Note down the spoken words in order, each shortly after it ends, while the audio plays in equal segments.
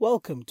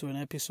Welcome to an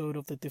episode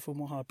of the Tifo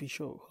Mohapi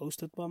Show,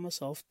 hosted by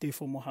myself,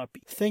 Tifo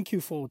Mohapi. Thank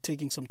you for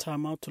taking some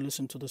time out to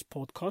listen to this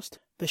podcast.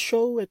 The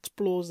show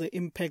explores the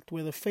impact,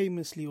 whether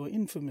famously or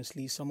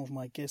infamously, some of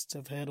my guests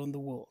have had on the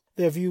world,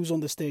 their views on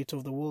the state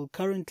of the world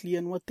currently,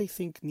 and what they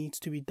think needs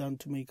to be done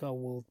to make our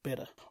world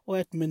better, or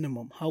at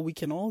minimum, how we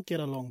can all get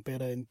along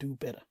better and do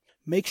better.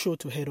 Make sure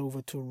to head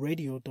over to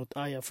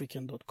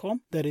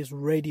radio.iafrican.com, that is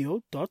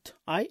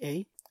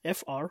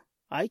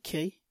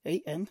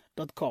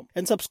radio.iafrican.com,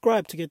 and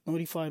subscribe to get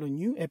notified on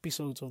new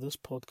episodes of this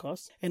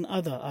podcast and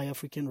other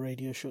iAfrican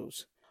radio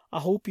shows.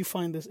 I hope you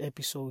find this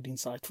episode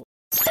insightful.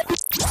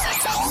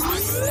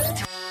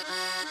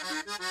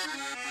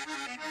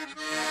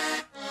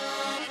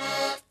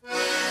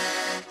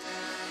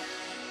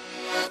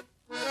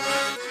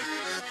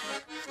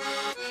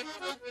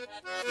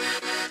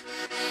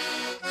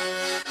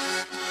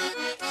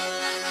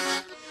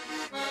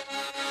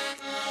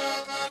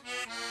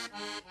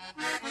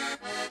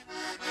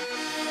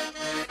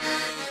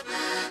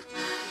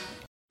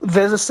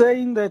 There's a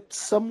saying that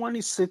someone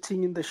is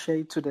sitting in the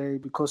shade today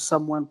because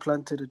someone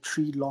planted a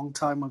tree long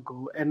time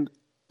ago. And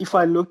if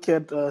I look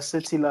at a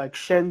city like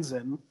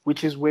Shenzhen,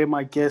 which is where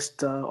my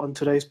guest on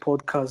today's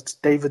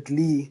podcast, David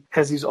Lee,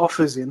 has his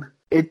office in,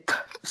 it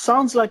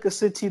sounds like a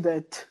city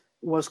that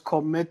was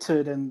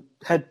committed and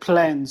had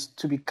plans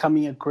to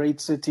becoming a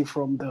great city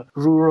from the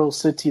rural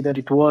city that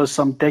it was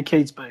some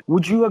decades back.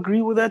 Would you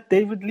agree with that,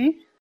 David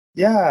Lee?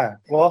 Yeah,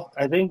 well,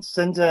 I think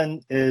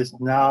Shenzhen is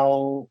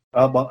now,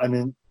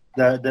 the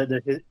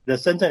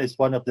Shenzhen is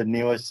one of the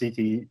newest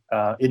city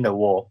in the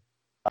world.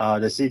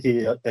 The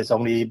city is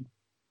only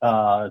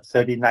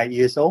 39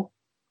 years old.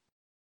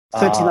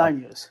 39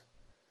 years.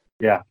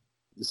 Yeah.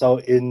 So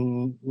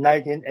in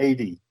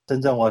 1980,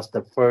 Shenzhen was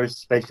the first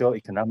special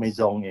economic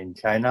zone in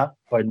China.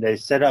 When they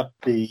set up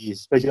the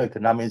special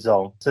economic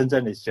zone,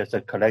 Shenzhen is just a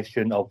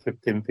collection of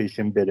 15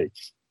 fishing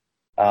villages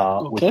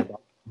with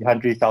about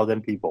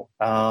 100,000 people.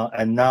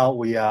 And now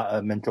we are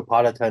a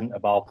metropolitan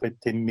about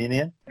 15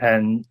 million.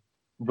 And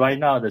right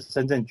now, the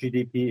Shenzhen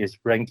GDP is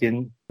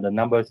ranking the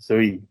number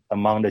 3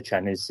 among the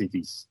Chinese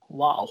cities.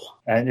 Wow.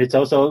 And it's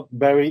also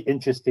very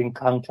interesting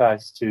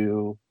contrast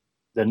to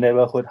the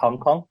neighborhood Hong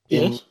Kong.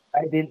 Yes.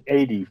 In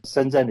 1980,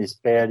 Shenzhen is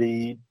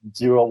barely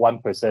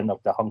 0.1%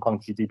 of the Hong Kong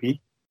GDP.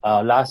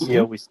 Last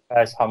year, we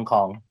surpassed Hong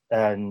Kong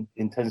and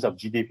in terms of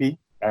GDP.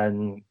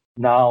 And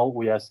now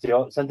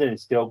Shenzhen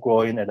is still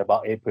growing at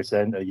about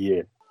 8% a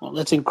year. Well,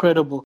 that's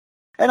incredible.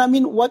 And I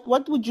mean, what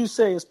would you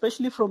say,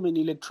 especially from an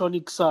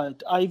electronic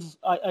side? I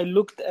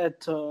looked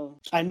at,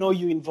 I know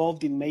you're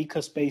involved in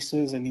maker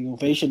spaces and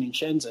innovation in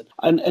Shenzhen.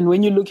 And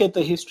when you look at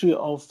the history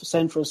of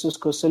San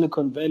Francisco,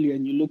 Silicon Valley,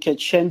 and you look at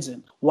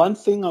Shenzhen, one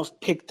thing I've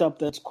picked up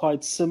that's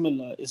quite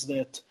similar is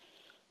that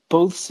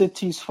both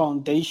cities'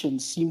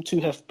 foundations seem to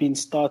have been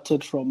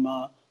started from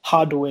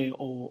hardware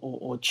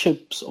or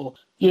chips or,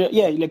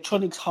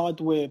 electronics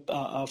hardware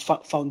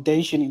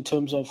foundation in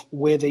terms of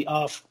where they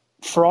are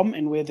from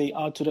and where they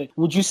are today.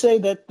 Would you say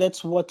that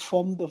that's what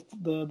formed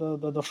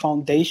the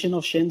foundation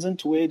of Shenzhen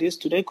to where it is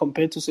today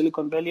compared to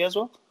Silicon Valley as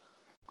well?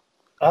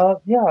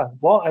 Yeah,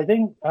 well, I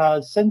think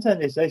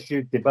Shenzhen is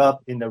actually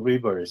developed in the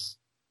reverse.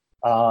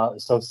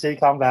 So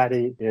Silicon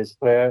Valley is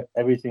where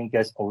everything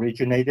gets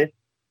originated.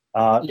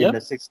 In the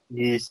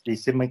 60s, the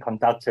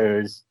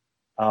semiconductors,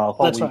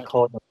 call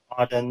the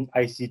modern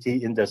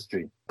ICT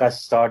industry, got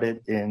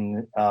started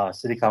in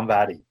Silicon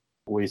Valley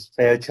with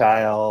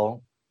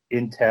Fairchild,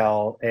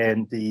 Intel,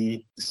 and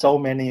so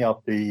many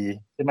of the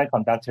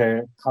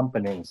semiconductor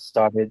companies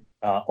started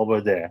over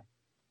there.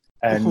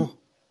 And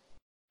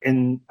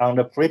on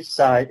the flip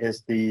side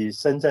is the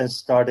Shenzhen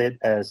started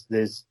as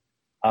this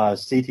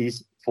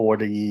cities for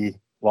the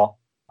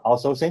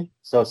outsourcing.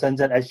 So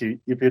Shenzhen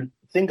actually, if you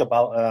think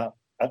about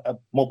a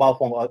mobile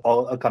phone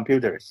or a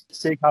computers,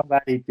 Silicon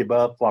Valley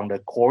developed from the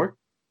core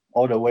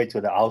all the way to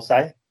the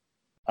outside,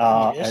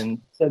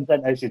 and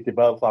Shenzhen actually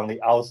developed from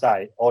the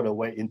outside all the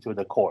way into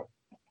the core.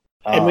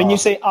 And when you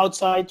say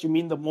outside, you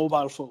mean the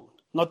mobile phone,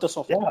 not the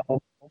software? Yeah,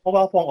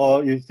 mobile phone,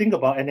 or you think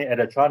about any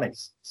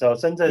electronics. So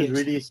Shenzhen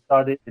really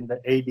started in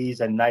the 80s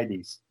and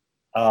 90s.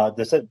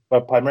 The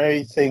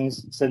primary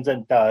things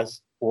Shenzhen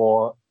does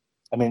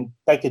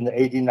back in the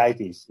 80s,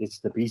 90s, it's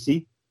the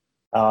PC.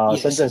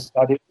 Shenzhen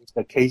started with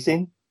the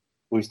casing,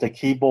 with the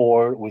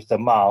keyboard, with the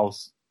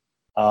mouse,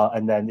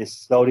 and then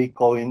it's slowly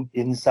going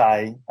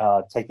inside,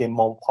 taking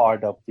more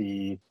part of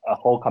the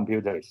whole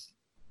computers.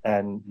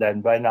 And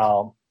then right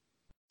now,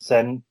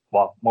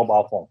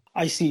 mobile phone.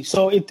 I see.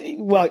 So I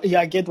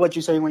get what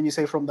you're saying when you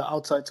say from the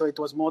outside. So it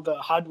was more the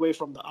hardware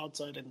from the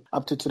outside and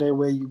up to today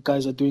where you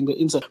guys are doing the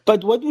inside.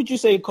 But what would you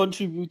say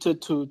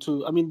contributed to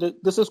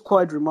this is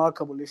quite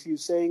remarkable. If you're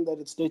saying that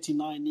it's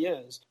 39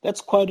 years,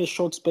 that's quite a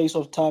short space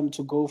of time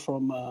to go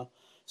from a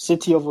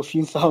city of a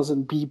few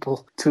thousand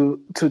people to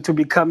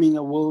becoming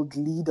a world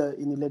leader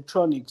in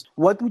electronics.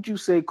 What would you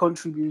say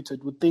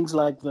contributed? Would things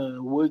like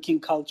the working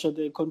culture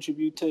there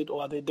contributed,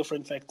 or are there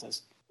different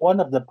factors? One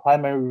of the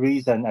primary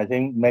reasons I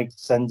think makes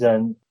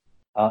Shenzhen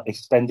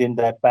expanding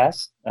that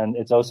fast, and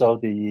it's also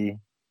the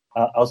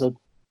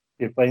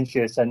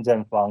differentiates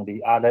Shenzhen from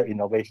the other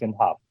innovation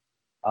hub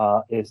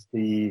is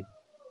the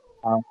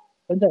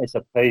Shenzhen is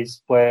a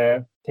place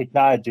where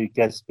technology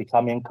gets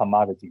becoming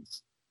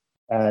commodities.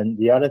 And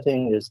the other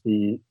thing is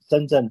the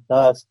Shenzhen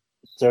does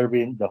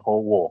serving the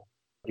whole world.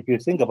 If you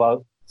think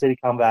about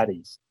Silicon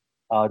Valleys,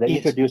 they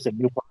introduce a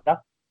new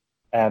product,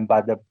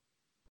 but the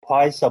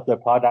price of the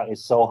product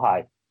is so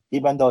high.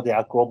 Even though they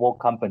are a global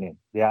company,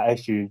 they are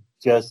actually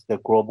just the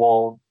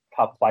global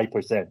top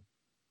 5%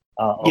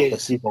 of the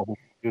people who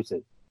use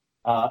it.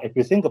 If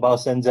you think about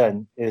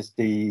Shenzhen,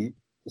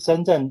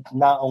 Shenzhen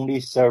not only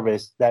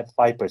service that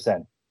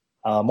 5%,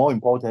 more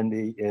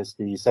importantly is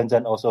the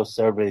Shenzhen also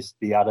service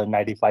the other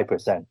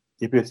 95%.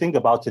 If you think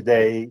about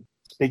today,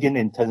 speaking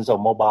in terms of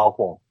mobile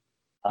phone,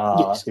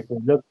 if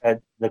you look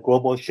at the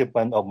global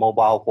shipment of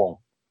mobile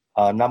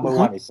phone, number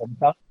one is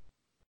Samsung,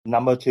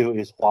 number two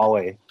is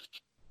Huawei,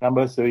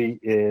 number three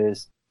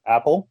is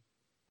Apple,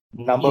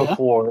 number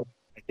four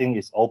I think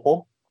is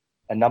Oppo,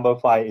 and number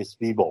five is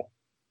Vivo.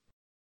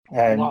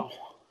 And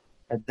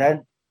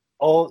then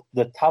all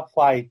the top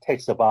five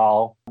takes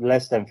about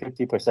less than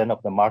 50%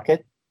 of the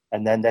market.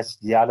 And then that's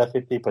the other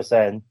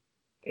 50%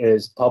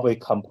 is probably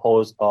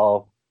composed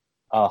of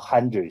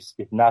hundreds,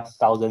 if not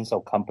thousands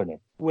of companies.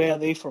 Where are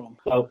they from?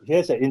 So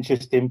here's the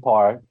interesting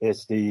part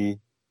is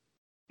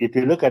if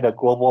you look at the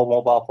global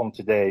mobile phone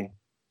today,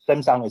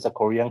 Samsung is a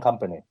Korean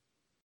company.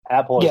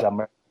 Apple is an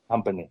American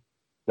company.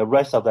 The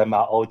rest of them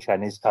are all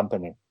Chinese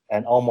companies.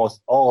 And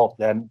almost all of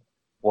them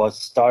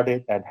was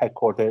started and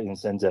headquartered in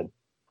Shenzhen.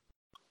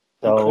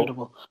 So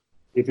incredible.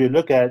 If you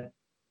look at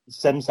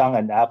Samsung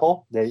and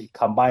Apple, they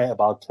combine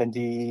about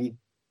 20%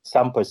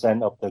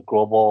 of the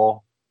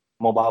global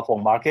mobile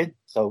phone market.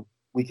 So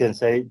we can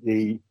say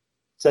the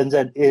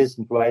Shenzhen is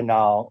right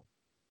now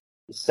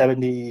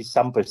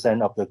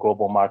 70% of the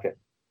global market.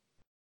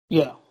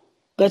 Yeah,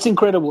 that's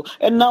incredible.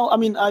 And now, I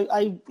mean,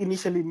 I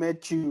initially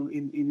met you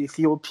in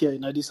Ethiopia,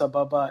 in Addis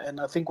Ababa, and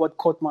I think what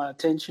caught my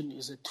attention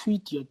is a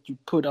tweet that you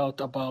put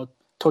out about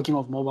talking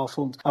of mobile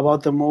phones,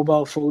 about the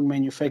mobile phone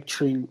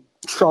manufacturing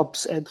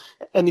shops, and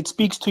it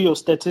speaks to your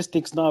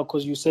statistics now,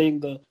 because you're saying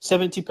the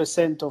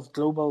 70% of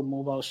global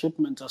mobile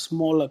shipments are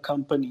smaller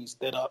companies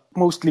that are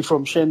mostly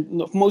from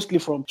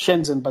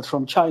Shenzhen, but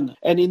from China.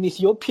 And in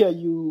Ethiopia,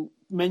 you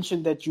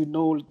mentioned that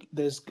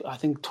there's, I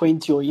think,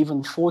 20 or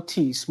even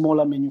 40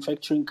 smaller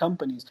manufacturing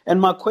companies. And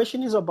my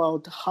question is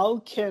about how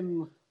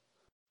can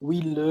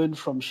we learn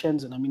from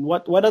Shenzhen? I mean,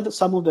 what are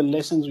some of the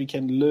lessons we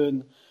can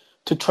learn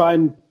to try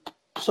and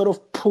sort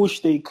of push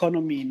the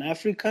economy in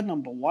Africa,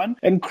 number one,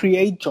 and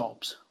create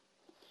jobs?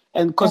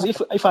 And because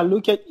if I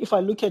look at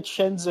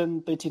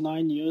Shenzhen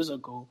 39 years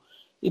ago,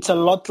 it's a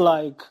lot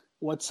like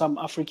what some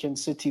African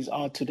cities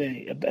are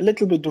today. A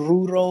little bit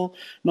rural,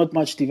 not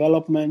much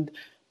development.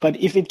 But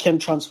if it can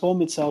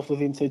transform itself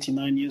within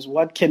 39 years,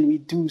 what can we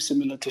do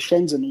similar to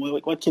Shenzhen?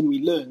 What can we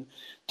learn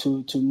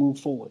to move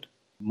forward?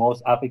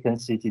 Most African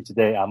cities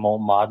today are more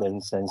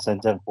modern than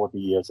Shenzhen 40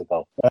 years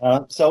ago.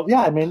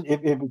 I mean,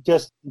 if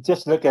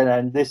just look at,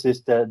 and this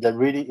is the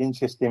really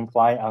interesting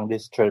find on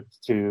this trip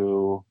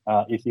to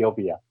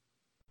Ethiopia,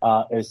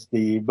 is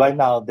right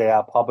now there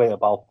are probably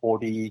about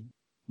 40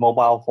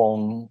 mobile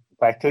phone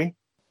factory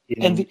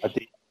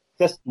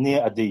just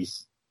near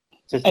Addis.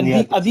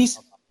 Are these,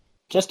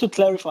 just to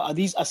clarify, are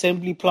these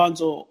assembly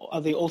plants or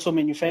are they also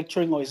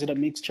manufacturing, or is it a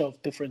mixture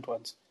of different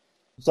ones?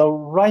 So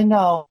right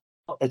now,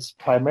 it's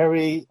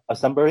primarily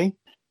assembly,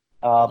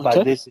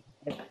 but this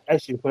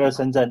actually first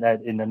Shenzhen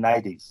in the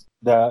 90s.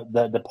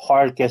 The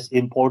part gets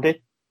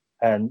imported,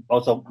 and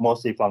also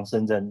mostly from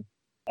Shenzhen,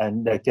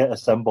 and they get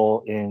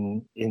assembled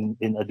in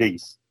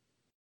Addis.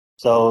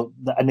 So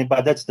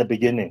but that's the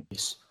beginning.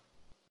 Yes.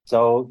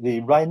 So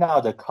right now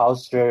the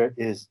culture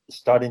is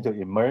starting to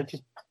emerge.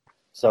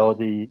 So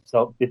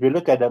if you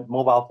look at the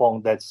mobile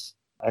phone,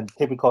 and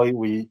typically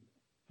we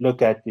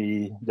look at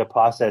the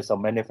process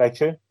of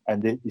manufacture,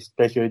 and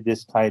especially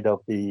this kind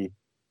of the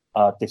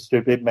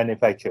distributed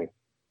manufacture.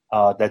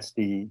 That's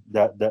the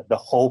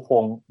whole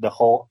phone, the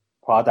whole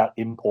product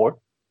import,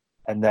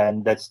 and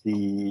then that's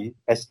the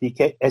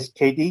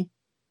SKD.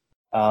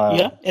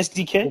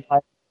 SDK.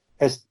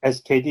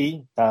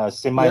 SKD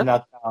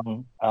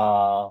semi-knockdown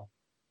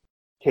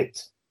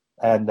kits,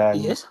 and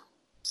then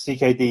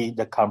CKD,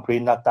 the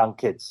complete knockdown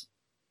kits,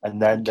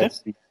 and then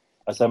that's the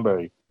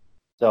assembly.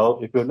 So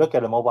if you look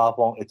at a mobile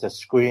phone, it's a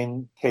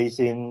screen,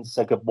 casing,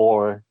 circuit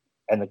board,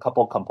 and a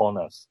couple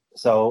components.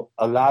 So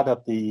a lot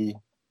of the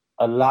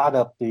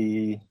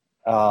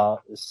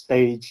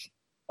stage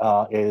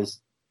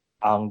is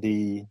on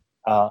the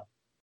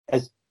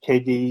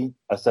SKD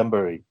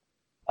assembly.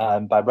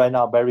 But right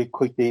now, very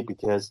quickly,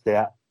 because there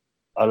are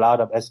a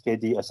lot of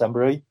SKD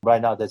assembly,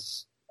 right now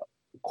there's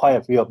quite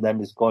a few of them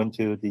is going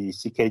to the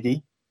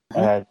CKD.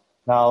 And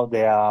now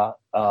there are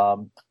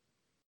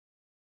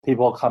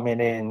people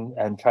coming in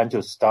and trying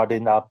to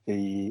starting up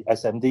the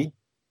SMD,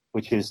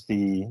 which is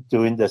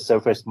doing the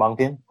surface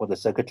mounting for the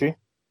circuitry.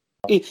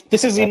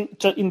 This is in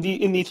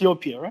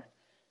Ethiopia, right?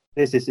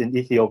 This is in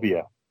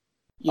Ethiopia.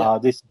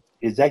 This is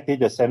exactly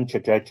the same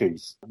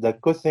trajectories. The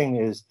good thing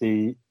is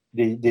the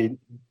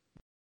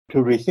to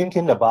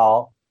rethinking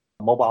about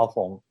mobile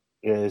phone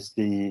is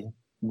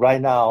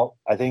right now,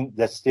 I think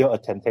there's still a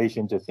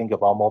temptation to think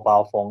about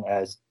mobile phone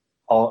as,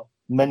 or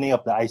many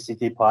of the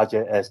ICT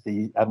project as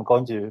I'm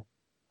going to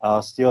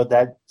steal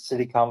that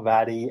Silicon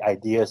Valley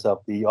ideas of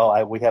we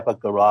have a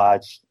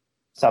garage,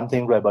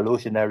 something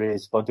revolutionary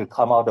is going to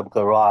come out of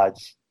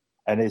garage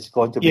and it's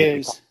going to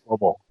be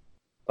global.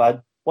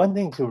 But one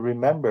thing to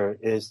remember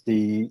is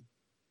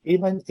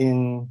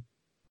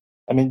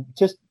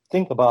just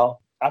think about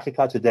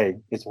Africa today.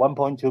 It's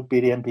 1.2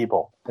 billion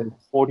people and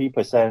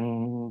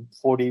 40%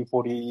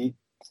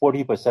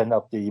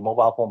 of the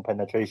mobile phone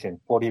penetration,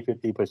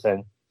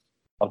 50%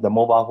 of the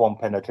mobile phone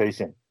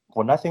penetration.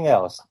 For nothing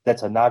else,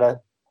 that's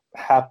another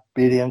 500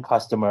 million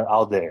customer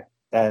out there.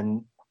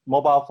 And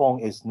mobile phone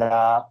is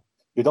not,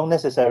 you don't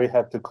necessarily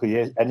have to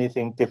create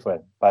anything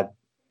different, but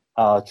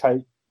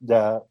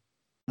the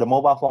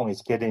mobile phone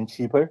is getting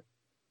cheaper,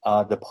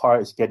 the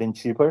part is getting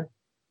cheaper,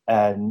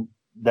 and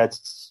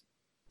that's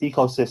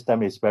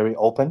ecosystem is very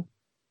open.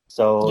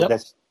 So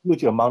there's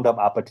huge amount of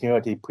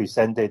opportunity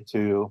presented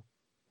to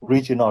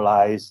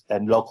regionalize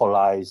and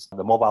localize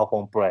the mobile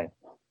phone brand.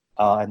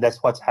 And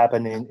that's what's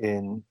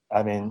happening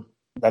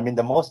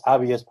the most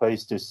obvious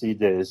place to see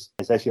this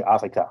is actually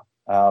Africa.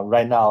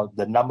 Right now,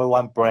 the number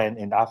one brand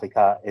in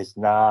Africa is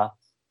not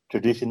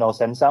traditional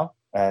Samsung,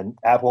 and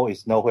Apple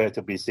is nowhere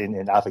to be seen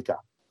in Africa.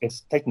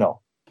 It's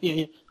Tecno.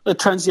 Yeah.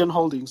 Transient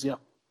Holdings, yeah.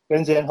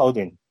 Transient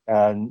Holding.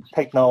 And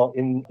Tecno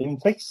in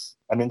Infinix.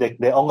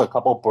 They own a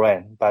couple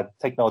brands, but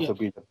Tecno to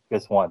be the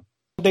biggest one.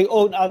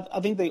 I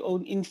think they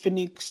own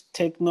Infinix,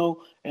 Tecno,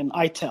 and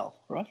itel,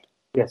 right?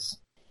 Yes,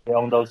 they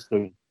own those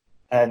three.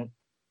 And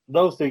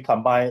those three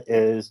combined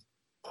is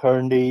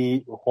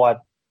currently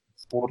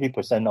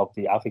 40% of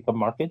the African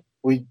market.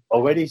 We've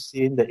already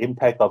seen the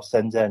impact of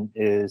Shenzhen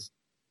is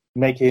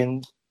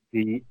making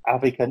the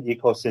African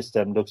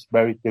ecosystem looks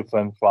very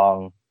different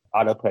from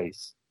other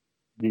places.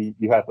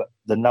 You have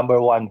the number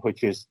one,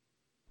 which is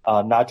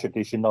not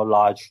traditional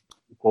large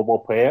global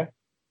player.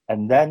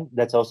 And then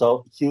there's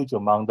also huge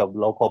amount of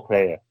local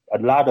player. A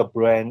lot of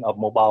brand of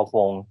mobile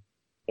phone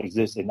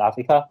exists in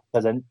Africa,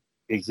 doesn't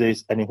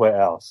exist anywhere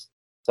else.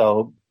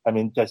 So,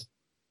 just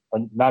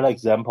another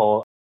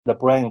example, the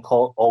brand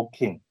called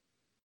Okin.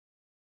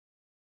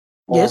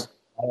 Yes.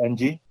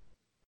 ING.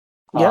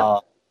 Yeah.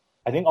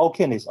 I think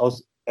Okin is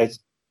also it's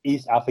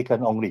East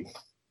African only.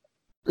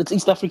 It's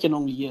East African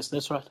only. Yes,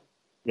 that's right.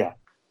 Yeah.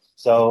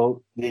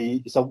 So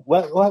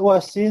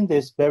we're seeing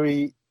this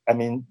very.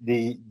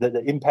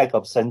 The impact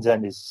of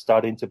Shenzhen is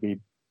starting to be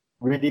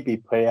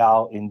play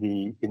out in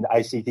the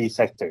ICT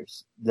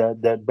sectors.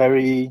 The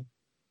very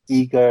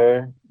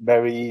eager,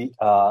 very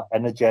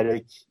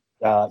energetic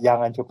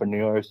young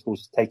entrepreneurs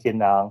who's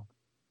taking on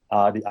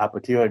the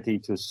opportunity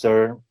to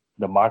serve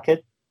the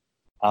market,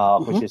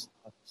 which is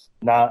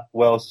not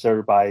well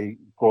served by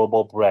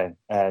global brand,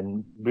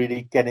 and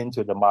really get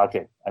into the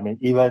market.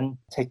 Even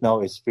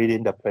Tecno is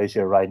feeling the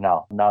pressure right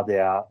now. Now they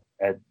are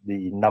at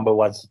the number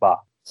one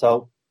spot.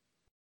 So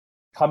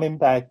coming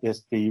back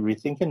is the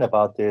rethinking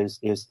about this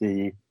is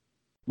the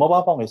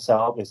mobile phone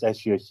itself is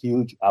actually a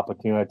huge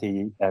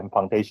opportunity and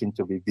foundation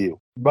to review.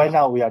 Right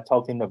now we are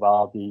talking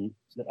about you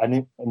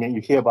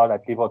hear about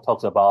like people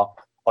talks about,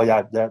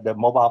 the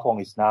mobile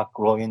phone is not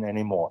growing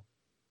anymore.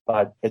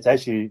 But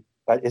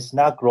it's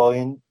not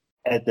growing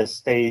at the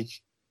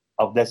stage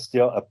of there's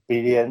still 1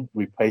 billion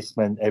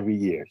replacement every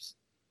year.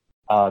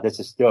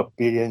 There's still 1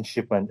 billion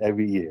shipment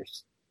every year.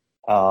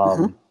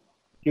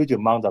 Huge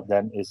amount of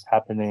them is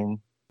happening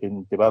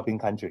in developing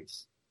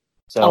countries.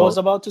 So I was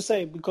about to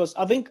say, because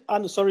I think,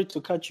 sorry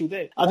to cut you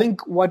there. I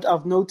think what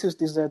I've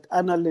noticed is that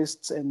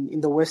analysts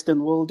in the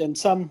Western world and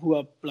some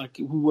who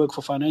work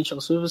for financial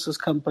services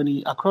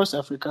company across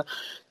Africa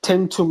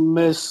tend to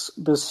miss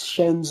this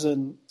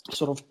Shenzhen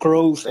sort of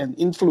growth and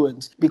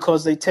influence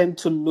because they tend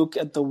to look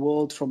at the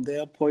world from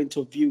their point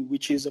of view,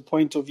 which is a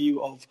point of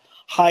view of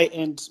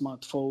high-end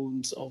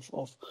smartphones,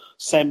 of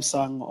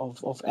Samsung,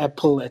 of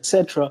Apple,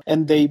 etc.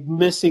 And they're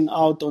missing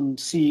out on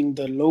seeing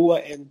the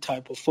lower-end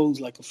type of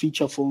phones, like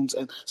feature phones,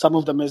 and some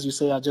of them, as you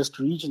say, are just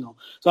regional.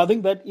 So I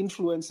think that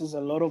influences a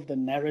lot of the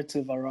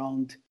narrative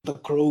around the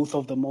growth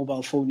of the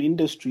mobile phone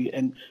industry.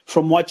 And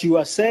from what you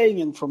are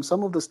saying and from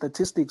some of the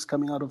statistics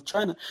coming out of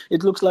China,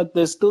 it looks like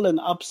there's still an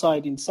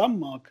upside in some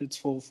markets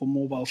for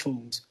mobile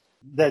phones.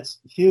 That's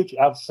huge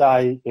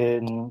upside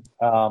in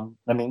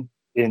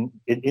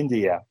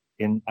India,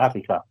 in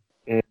Africa,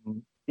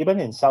 even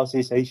in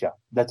Southeast Asia.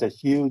 That's a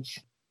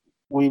huge.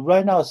 We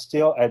right now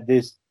still at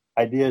these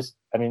ideas.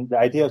 The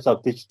ideas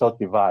of digital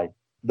divide.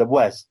 The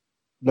West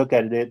look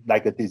at it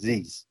like a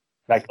disease.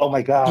 Like, oh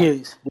my God,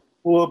 yes,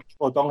 poor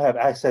people don't have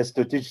access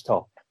to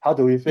digital. How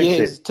do we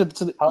fix it?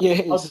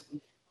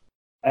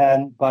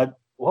 But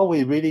what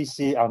we really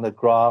see on the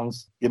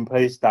grounds in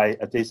place like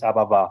Addis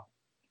Ababa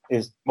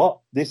is,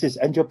 this is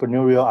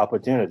entrepreneurial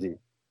opportunity.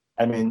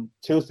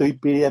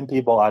 2-3 billion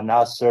people are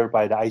now served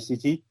by the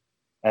ICT,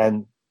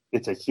 and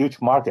it's a huge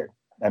market.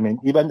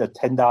 Even the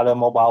 $10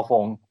 mobile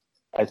phone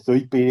at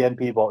 3 billion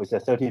people is a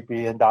 $30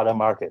 billion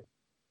market.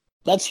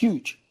 That's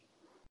huge.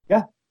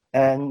 Yeah.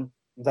 And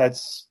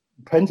that's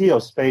plenty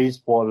of space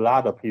for a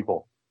lot of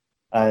people.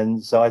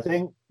 And so I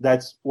think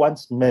that's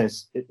what's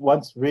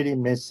really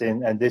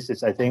missing. And this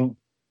is, I think,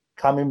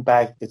 coming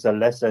back, it's a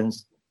lesson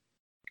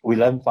we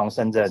learned from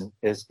Shenzhen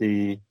is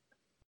the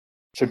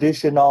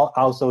traditional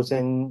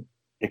outsourcing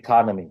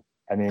economy.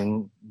 I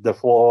mean, the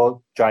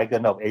four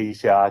dragon of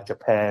Asia,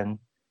 Japan,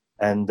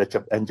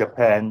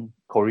 Japan,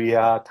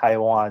 Korea,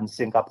 Taiwan,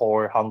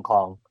 Singapore, Hong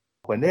Kong,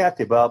 when they are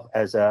developed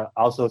as a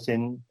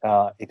outsourcing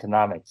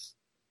economics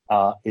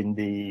in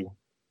the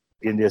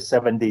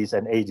 70s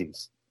and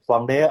 80s.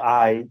 From their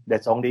eye,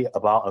 that's only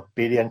about 1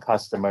 billion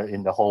customers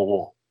in the whole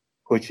world,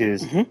 which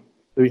is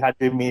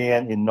 300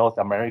 million in North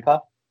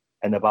America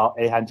and about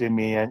 800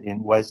 million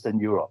in Western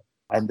Europe.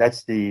 And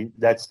that's the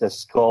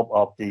scope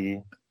of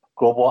the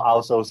global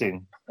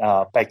outsourcing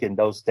back in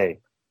those days.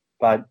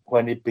 But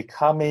when it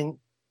becoming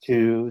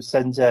to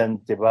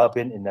Shenzhen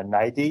developing in the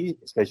 90s,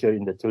 especially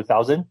in the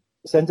 2000s,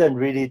 Shenzhen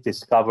really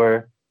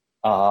discovered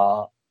there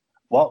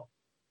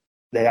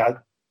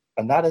are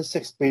another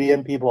 6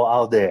 billion people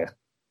out there.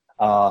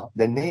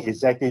 They need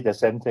exactly the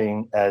same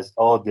thing as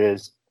all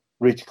this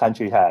rich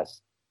country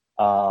has.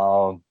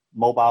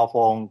 Mobile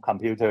phone,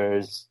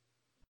 computers,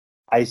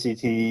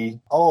 ICT,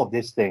 all of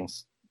these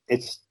things.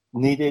 It's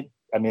needed.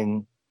 I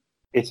mean,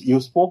 it's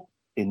useful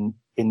in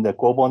the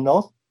global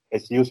north.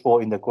 It's useful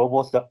in the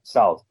global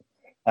south.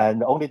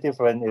 And the only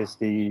difference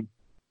is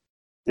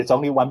it's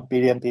only 1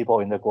 billion people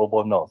in the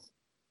global north.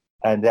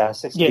 And there are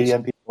 6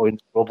 billion people in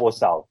the global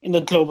south. In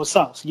the global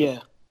south, yeah.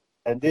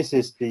 And this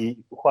is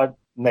what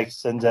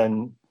makes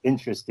Shenzhen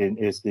interesting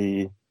is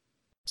the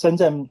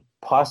Shenzhen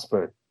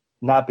prosper,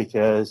 not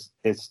because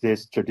it's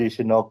this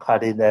traditional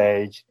cutting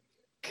edge,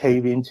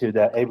 caving to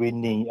the every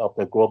need of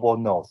the global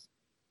north.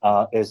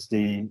 It's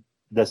the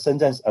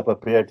Shenzhen's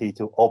ability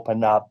to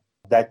open up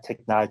that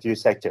technology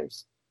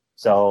sectors.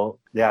 So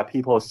there are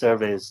people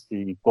service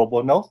the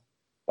global north,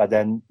 but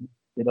then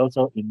it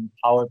also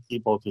empower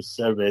people to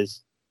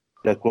service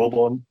the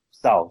global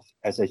south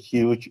as a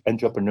huge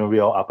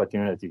entrepreneurial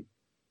opportunity.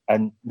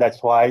 And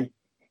that's why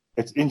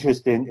it's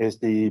interesting is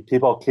the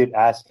people keep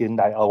asking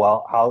like, oh,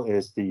 well, how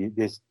is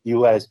this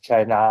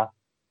U.S.-China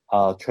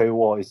trade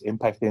war is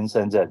impacting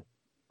Shenzhen?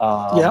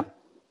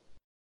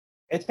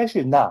 It's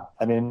actually not.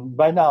 I mean,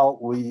 right now,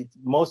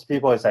 most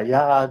people say,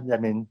 yeah, I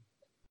mean,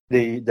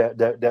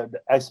 the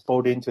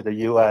exporting to the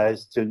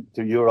U.S., to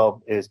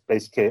Europe is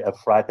basically a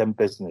flattened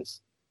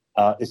business.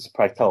 It's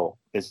plateau.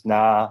 It's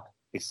not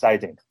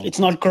exciting. It's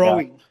not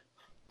growing.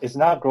 It's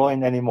not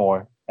growing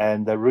anymore.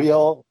 And the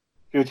real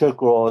future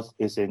growth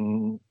is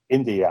in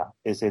India,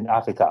 is in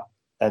Africa.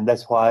 And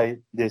that's why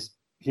this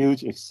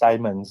huge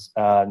excitement.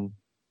 And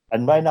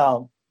right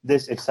now,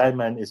 this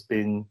excitement is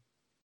being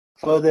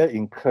further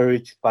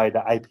encouraged by the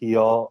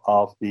IPO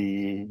of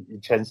the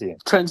Transsion.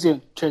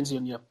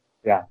 Transsion, yeah.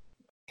 Yeah.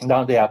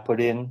 Now they are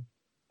putting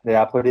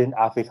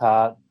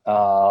Africa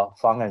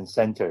front and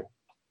center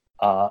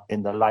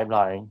in the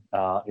limelight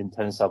in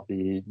terms of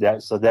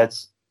so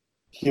that's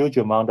huge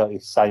amount of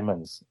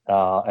excitement.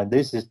 And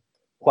this is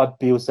what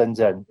builds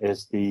Shenzhen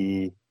is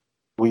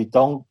we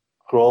don't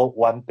grow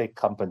one big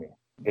company.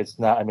 It's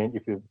not, I mean,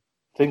 if you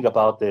think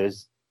about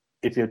this,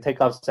 if you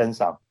take out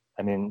Samsung,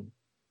 I mean,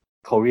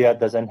 Korea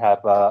doesn't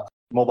have a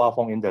mobile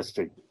phone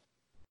industry.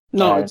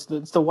 No, it's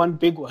the one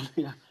big one.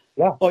 Yeah.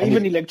 Yeah. Or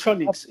even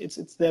electronics.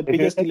 It's their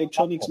biggest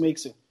electronics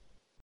makes it.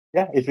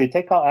 Yeah. If you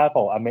take out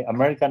Apple, I mean,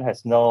 American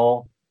has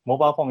no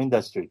mobile phone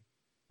industry.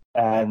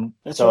 And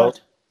that's right.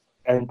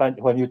 But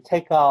when you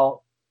take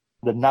out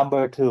the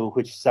number two,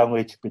 which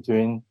sandwich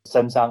between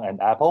Samsung and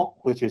Apple,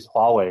 which is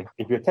Huawei,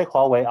 if you take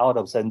Huawei out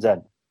of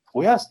Shenzhen,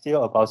 we are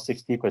still about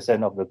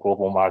 60% of the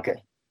global market.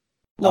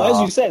 No,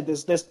 as you said,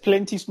 there's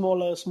plenty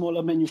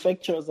smaller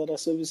manufacturers that are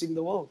servicing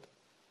the world.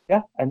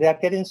 Yeah, and they are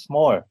getting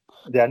smaller.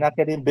 They are not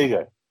getting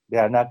bigger.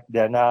 Right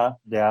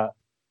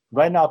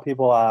now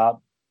people are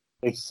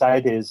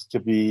excited to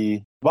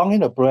be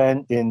running a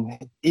brand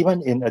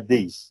even in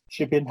Adidas,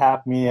 shipping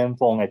 500,000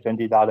 phones at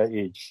 $20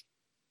 each.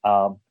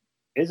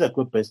 Is a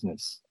good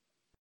business.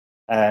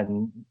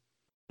 And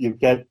you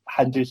get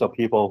hundreds of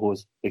people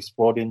who's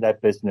exploring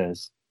that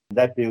business.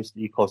 That builds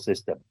the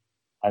ecosystem.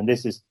 And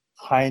this is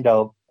kind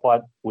of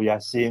what we are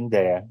seeing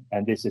there.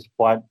 And this is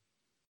how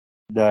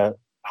the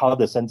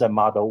Shenzhen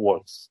model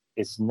works.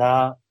 It's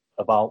not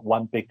about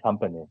one big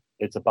company.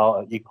 It's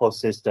about an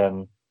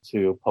ecosystem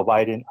to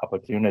providing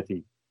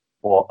opportunity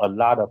for a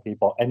lot of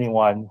people.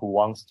 Anyone who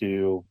wants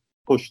to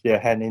push their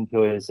hand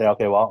into it and say,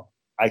 okay, well,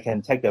 I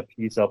can take a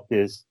piece of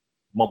this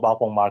mobile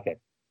phone market.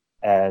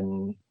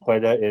 And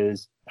whether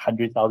it's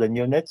 100,000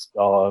 units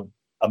or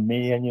 1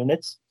 million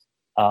units,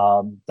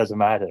 doesn't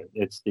matter.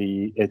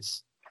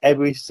 It's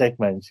every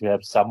segment you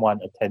have someone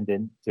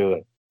attending to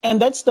it. And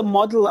that's the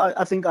model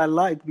I think I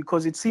like,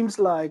 because it seems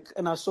like,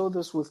 and I saw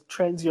this with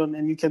Transsion,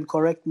 and you can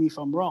correct me if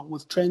I'm wrong,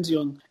 with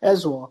Transsion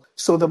as well.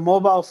 So the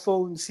mobile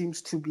phone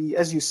seems to be,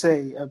 as you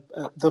say,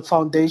 the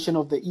foundation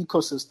of the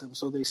ecosystem.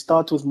 So they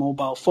start with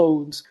mobile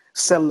phones,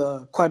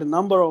 sell quite a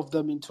number of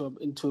them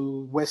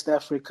into West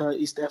Africa,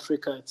 East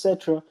Africa,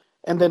 etc.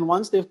 And then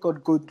once they've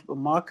got good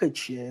market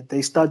share,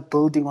 they start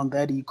building on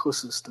that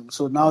ecosystem.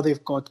 So now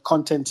they've got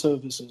content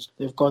services.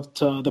 They've got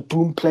the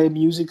Boomplay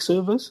music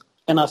service.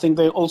 And I think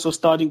they're also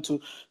starting to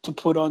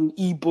put on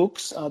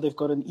ebooks. They've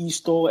got an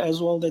e-store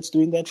as well that's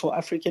doing that for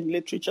African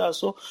literature.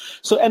 So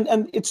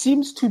and it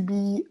seems to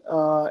be,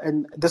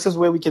 and this is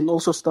where we can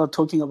also start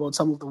talking about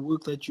some of the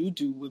work that you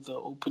do with the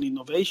open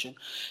innovation.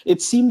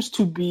 It seems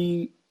to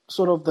be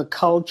sort of the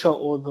culture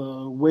or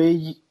the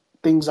way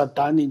things are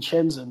done in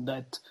Shenzhen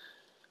that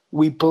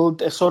we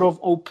build a sort of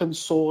open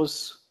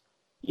source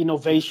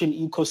innovation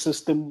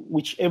ecosystem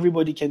which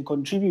everybody can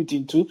contribute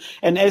into.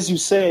 And as you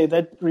say,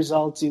 that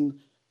results in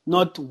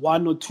not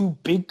one or two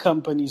big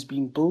companies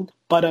being built,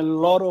 but a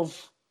lot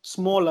of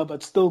smaller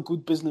but still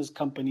good business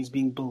companies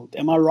being built.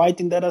 Am I right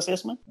in that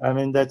assessment? I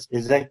mean, that's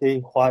exactly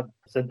what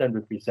Shenzhen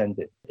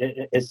represented.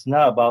 It's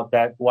not about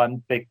that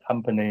one big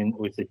company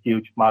with a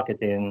huge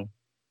marketing,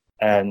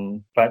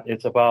 but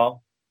it's about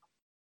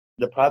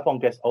the platform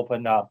gets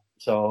opened up.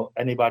 So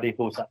anybody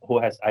who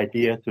has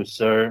idea to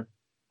serve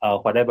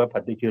whatever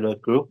particular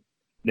group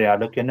they are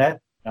looking at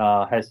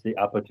has the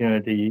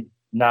opportunity,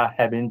 not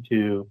having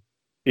to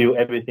build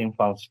everything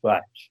from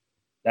scratch.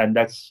 And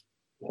that's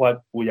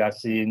what we are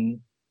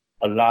seeing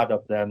a lot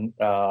of them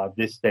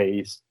these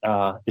days,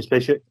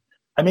 especially.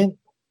 I mean,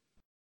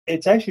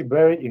 it's actually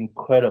very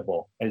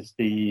incredible.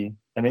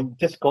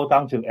 Just go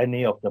down to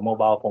any of the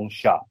mobile phone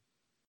shop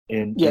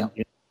in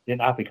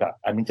Africa.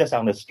 I mean, just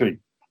on the street.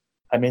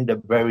 I mean,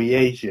 the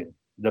variation,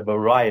 the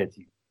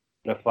variety,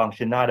 the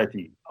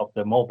functionality of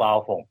the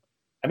mobile phone.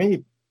 I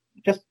mean,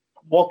 just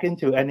walk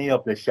into any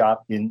of the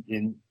shop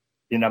in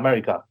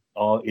America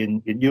or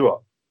in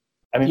Europe.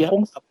 I mean,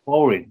 phones are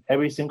boring.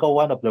 Every single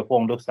one of the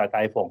phone looks like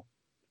iPhone.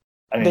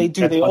 I mean, they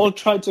do. They all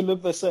try to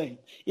look the same.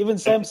 Even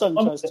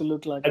Samsung tries to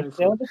look like iPhone.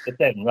 They all look the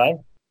same, right?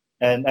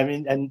 And I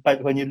mean,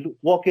 but when you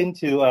walk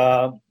into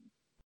a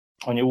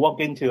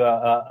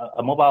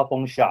mobile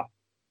phone shop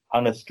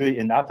on the street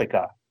in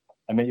Africa,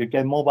 I mean, you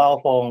get mobile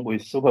phone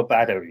with super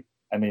battery.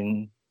 I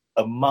mean,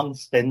 a month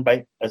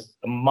standby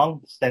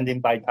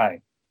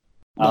time.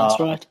 That's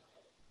right.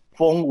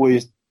 Phone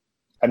with,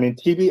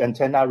 TV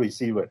antenna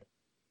receiver.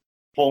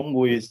 Phone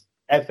with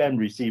FM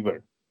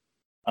receiver.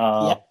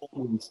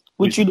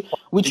 Which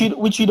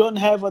you don't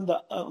have on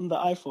the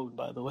iPhone,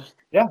 by the way.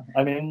 Yeah,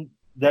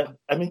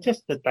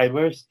 just the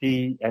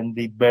diversity and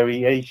the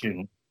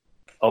variation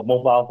of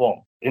mobile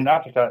phone in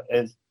Africa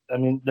is.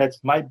 That's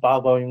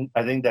mind-boggling.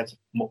 I think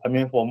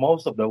for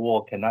most of the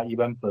world cannot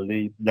even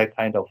believe that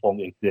kind of phone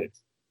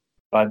exists,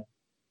 but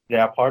they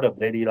are part of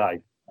daily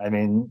life.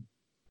 And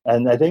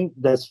I think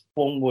that's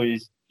phone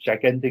with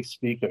gigantic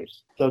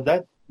speakers. So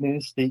that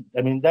means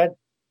that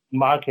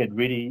market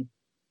really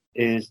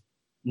is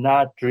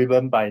not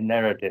driven by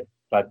narrative,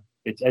 but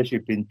it's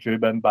actually been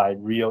driven by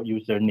real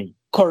user need.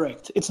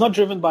 Correct. It's not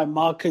driven by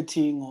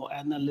marketing or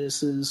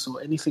analysis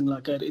or anything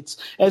like that. It's,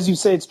 as you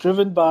say, it's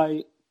driven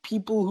by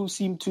people who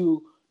seem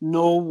to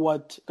know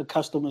what the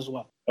customers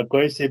want.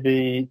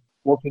 Aggressively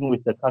working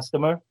with the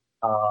customer,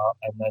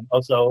 and then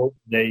also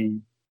they're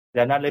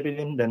not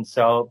limiting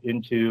themselves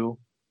into,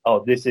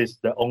 this is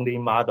the only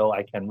model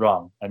I can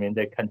run.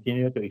 They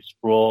continue to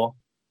explore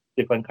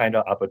different kind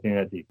of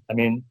opportunity.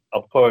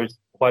 Of course,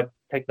 what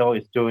Techno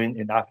is doing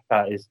in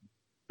Africa is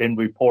been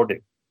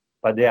reported,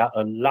 but there are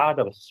a lot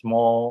of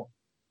small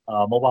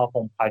mobile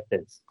phone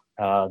patents.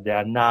 They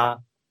are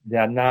not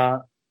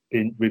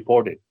been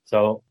reported.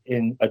 So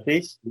in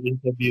Addis, we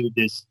interviewed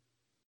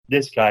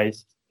this guy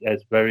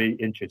is very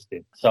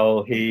interesting.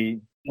 So he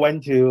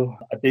went to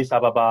Addis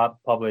Ababa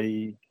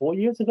probably 4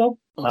 years ago,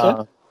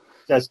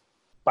 just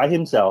by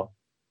himself,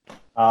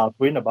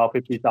 bring about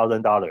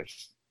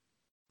 $50,000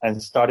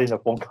 and starting a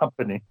phone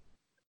company.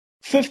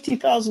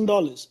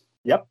 $50,000.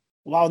 Yep.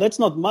 Wow, that's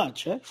not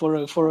much for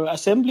an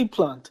assembly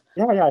plant.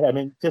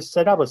 Yeah. Just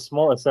set up a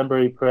small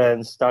assembly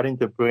plant, starting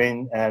to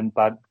bring,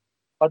 but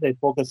what they're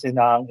focusing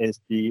on is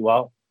there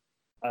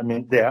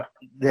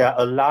are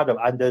a lot of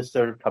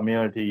underserved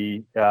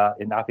community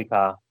in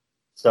Africa,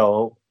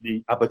 so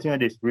the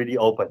opportunity is really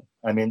open.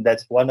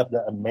 That's one of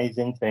the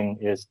amazing thing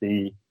is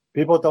the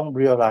people don't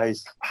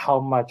realize how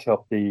much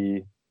of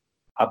the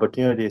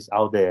opportunities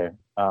out there,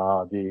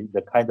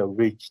 the kind of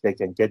reach they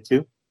can get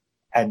to,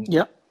 and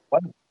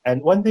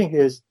one thing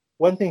he's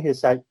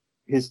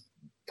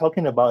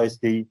talking about is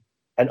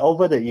and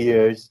over the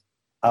years.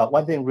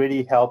 One thing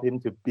really helped him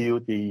to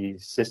build the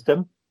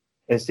system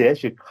is to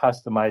actually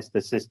customize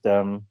the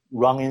system,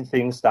 running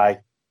things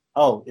like,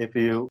 if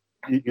when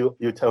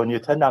you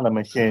turn on the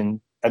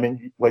machine,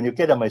 when you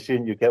get a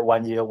machine, you get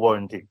 1 year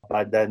warranty.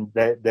 But then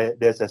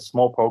there's a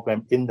small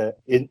program in that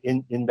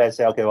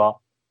say,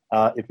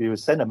 if you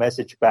send a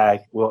message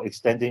back, we're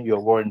extending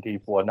your warranty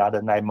for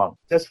another 9 months.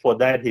 Just for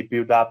that, he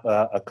built up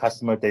a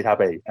customer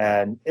database,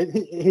 and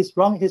he's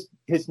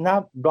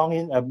not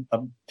running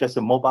just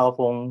a mobile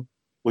phone.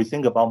 We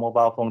think about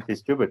mobile phone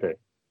distributor.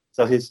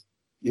 So he's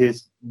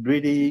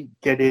really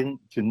getting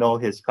to know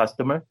his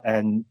customer,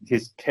 and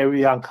he's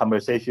carry on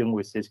conversation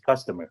with his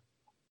customer.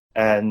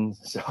 And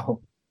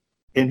so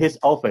in his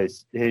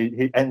office,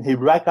 he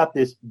racked up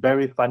this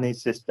very funny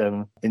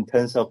system in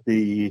terms of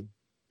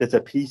there's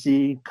a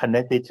PC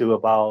connected to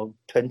about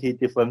 20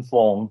 different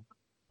phones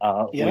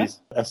with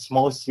a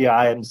small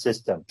CRM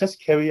system.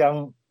 Just carry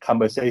on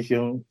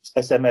conversation,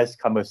 SMS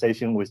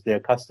conversation with their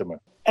customer.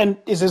 And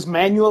is this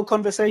manual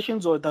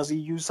conversations, or does he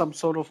use some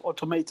sort of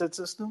automated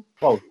system?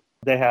 Well,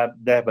 they have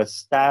a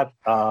staff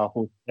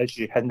who's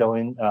actually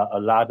handling a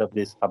lot of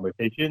this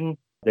conversation.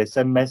 They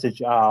send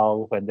message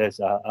out when there's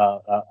a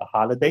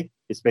holiday,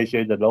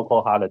 especially the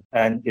local holiday.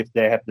 And if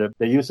they have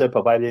the user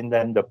providing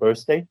them the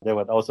birthday, they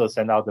would also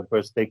send out the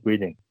birthday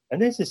greeting. And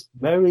this is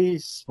very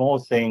small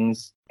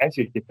things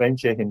actually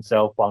differentiate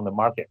himself from the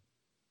market.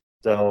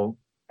 So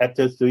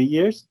after 3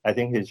 years, I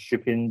think he's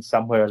shipping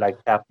somewhere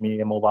like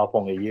 500,000 mobile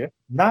phone a year.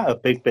 Not a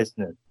big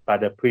business,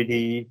 but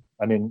he's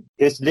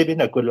living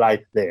a good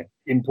life there.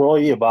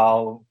 Employee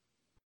about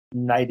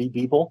 90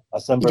 people,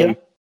 assembly.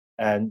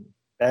 Yeah.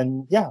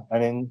 And yeah,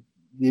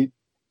 you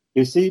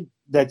see,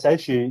 that's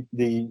actually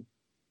the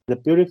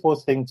beautiful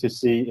thing to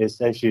see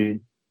is actually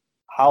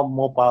how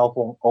mobile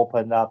phone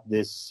opened up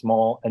this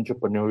small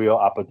entrepreneurial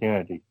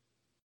opportunity.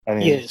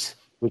 Yes.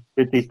 With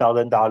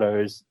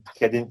 $50,000,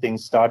 getting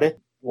things started,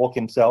 work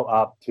himself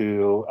up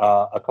to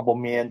a couple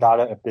 $1 million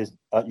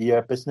a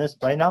year business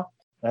right now.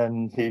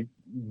 And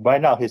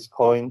right now he's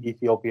calling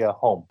Ethiopia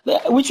home,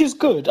 which is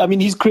good.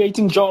 He's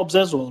creating jobs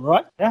as well,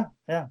 right? Yeah.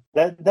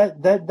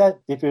 That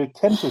if you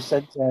came to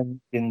Shenzhen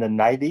in the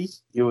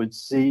 90s, you would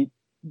see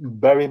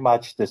very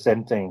much the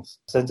same things.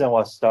 Shenzhen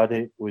was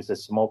started with a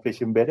small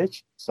fishing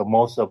village, so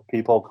most of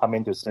people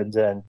coming to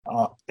Shenzhen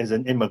is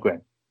an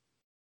immigrant.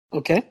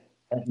 Okay.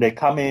 They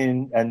come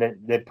in and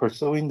they're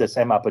pursuing the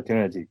same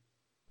opportunity.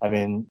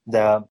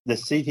 The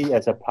city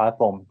as a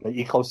platform, the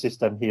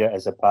ecosystem here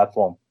as a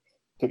platform,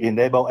 to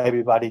enable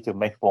everybody to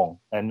make phone.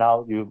 And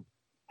now you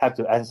have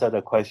to answer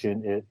the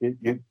question.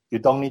 You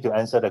don't need to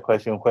answer the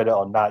question whether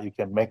or not you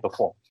can make a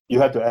phone.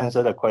 You have to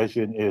answer the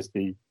question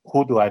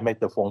who do I make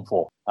the phone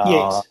for?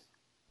 Yes.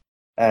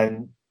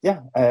 And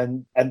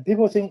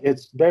people think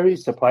it's very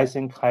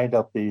surprising kind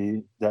of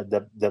the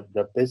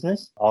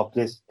business of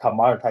this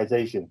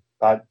commoditization.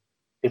 But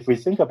if we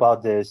think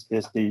about this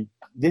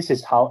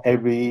is how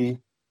every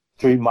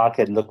street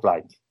market look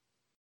like.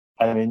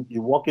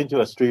 You walk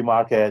into a street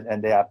market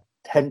and there are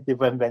 10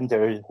 different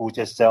vendors who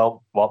just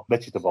sell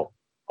vegetable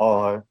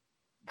or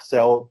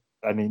sell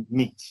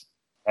meat,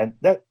 and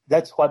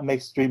that's what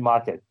makes street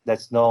market.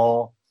 That's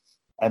no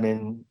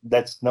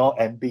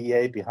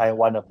MBA behind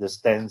one of the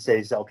stands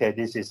says, okay,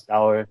 this is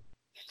our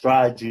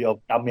strategy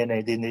of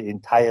dominating the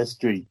entire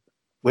street.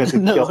 We have to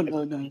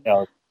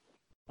no.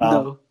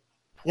 No.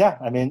 Yeah,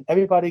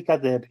 everybody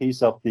got their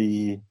piece of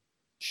the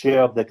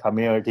share of the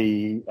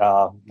community.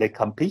 They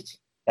compete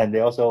and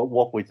they also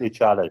work with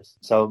each other.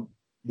 So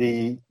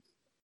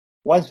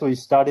once we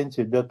starting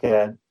to look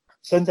at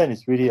Shenzhen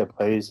is really a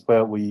place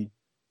where we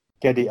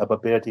get the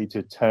ability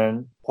to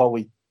turn what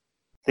we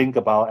think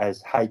about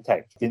as high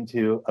tech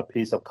into a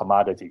piece of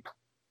commodity.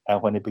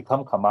 And when it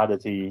becomes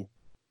commodity,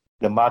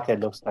 the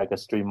market looks like a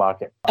street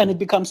market. And it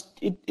becomes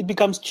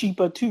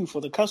cheaper too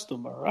for the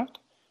customer, right?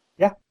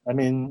 Yeah.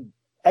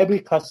 Every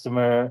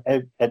customer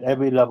at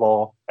every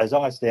level, as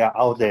long as they are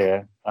out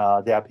there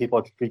are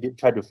people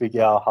try to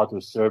figure out how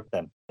to serve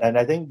them. And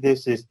I think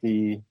this is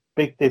the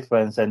big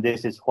difference, and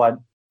this is what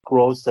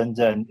grows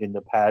Shenzhen in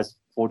the past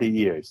 40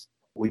 years.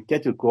 We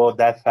get to grow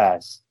that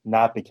fast,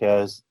 not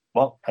because,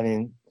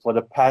 for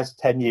the past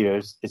 10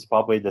 years, it's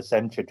probably the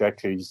same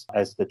trajectories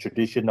as the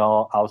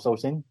traditional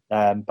outsourcing.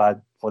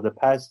 But for the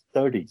past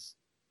 30s,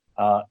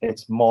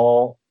 it's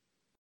more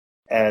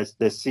as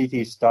the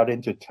city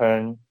starting to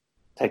turn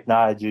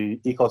technology,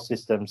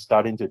 ecosystem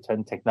starting to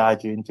turn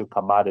technology into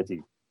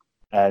commodity.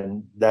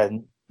 And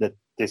then the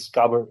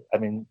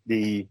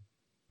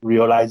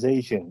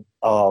realization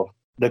of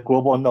the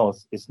global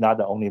north is not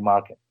the only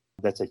market.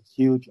 That's a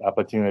huge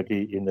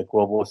opportunity in the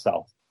global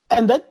south.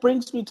 And that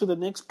brings me to the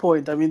next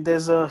point.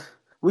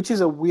 Which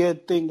is a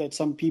weird thing that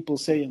some people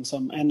say, and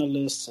some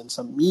analysts and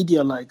some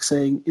media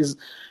saying, is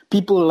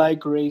people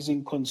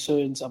raising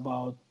concerns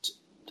about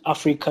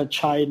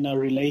Africa-China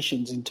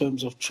relations in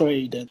terms of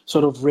trade and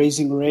sort of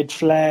raising red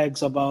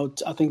flags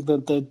about, I think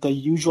the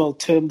usual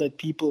term that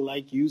people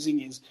like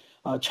using is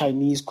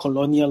Chinese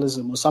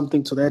colonialism or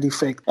something to that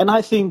effect. And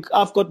I think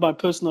I've got my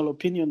personal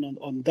opinion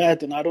on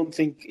that, and I don't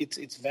think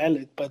it's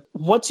valid. But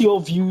what's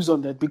your views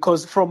on that?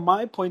 Because from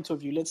my point of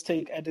view, let's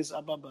take Addis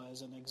Ababa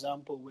as an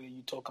example where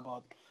you talk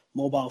about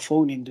mobile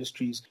phone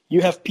industries.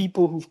 You have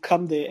people who've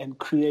come there and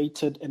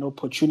created an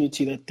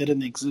opportunity that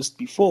didn't exist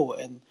before.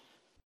 And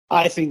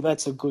I think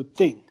that's a good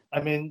thing.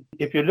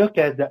 If you look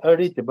at the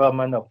early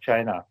development of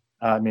China,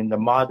 the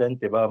modern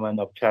development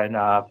of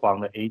China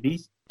from the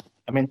 80s,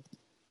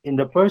 in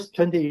the first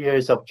 20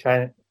 years of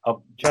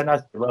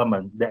China's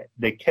development,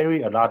 they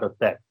carry a lot of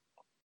debt.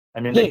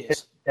 They carry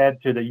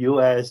debt to the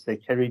U.S., they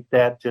carry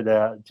debt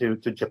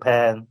to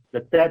Japan.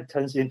 The debt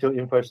turns into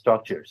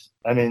infrastructures.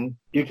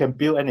 You can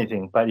build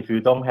anything, but if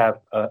you don't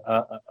have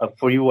a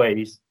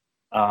freeways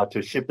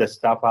to ship the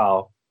stuff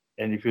out,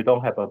 And if you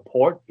don't have a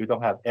port, you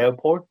don't have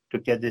airport to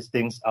get these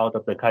things out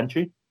of the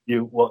country,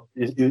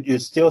 you're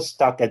still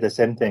stuck at the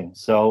same thing.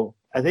 So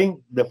I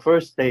think the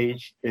first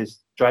stage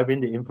is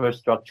driving the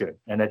infrastructure.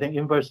 And I think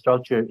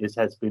infrastructure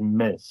has been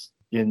missed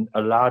in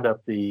a lot of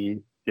the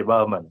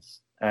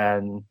developments.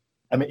 And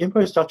I mean,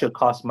 infrastructure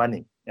costs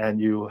money, and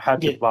you have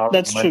to borrow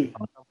money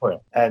from somewhere.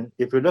 And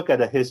if you look at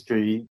the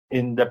history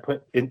in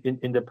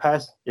the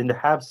past, in the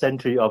half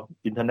century of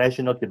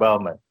international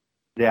development,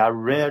 they are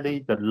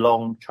rarely the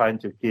loan try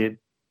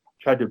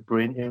to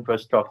bring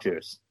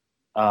infrastructures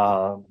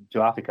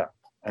to Africa.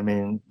 I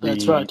mean,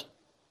 that's right.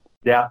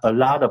 There are a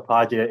lot of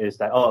projects. It's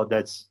like, oh,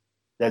 that's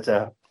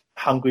a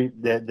hungry,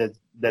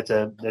 that's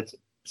a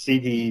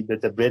city,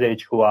 that's a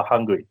village who are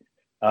hungry.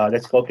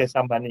 Let's go get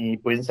some money,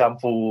 bring some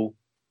food.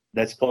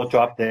 Let's go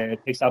drop there,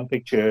 take some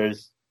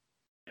pictures,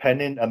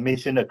 pen in a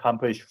mission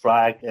accomplished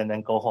flag, and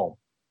then go home.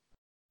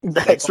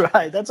 That's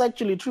right. That's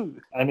actually true.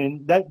 I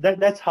mean,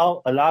 that's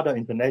how a lot of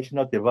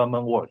international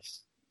development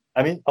works.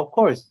 I mean, of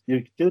course,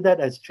 you do that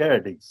as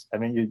charities. I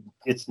mean,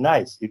 it's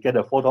nice. You get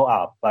a photo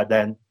op, but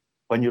then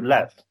when you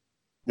left,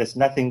 there's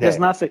nothing there. There's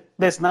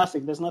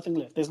nothing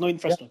left. There's no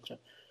infrastructure.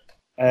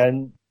 Yeah.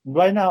 And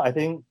right now, I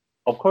think,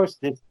 of course,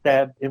 this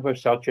step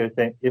infrastructure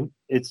thing,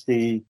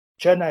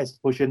 China is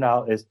pushing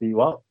out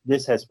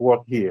this has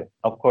worked here.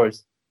 Of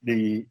course,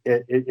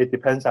 it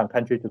depends on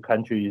country to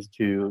countries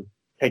to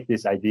take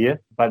this idea.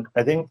 But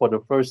I think for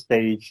the first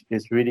stage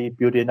is really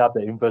building up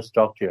the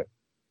infrastructure.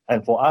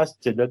 And for us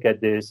to look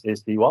at this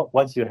is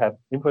once you have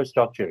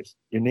infrastructures,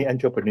 you need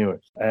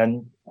entrepreneurs.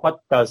 And what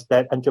does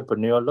that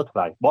entrepreneur look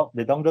like? Well,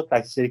 they don't look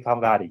like Silicon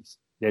Valleys.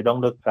 They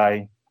don't look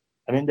like,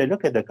 they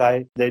look at the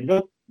guy, they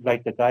look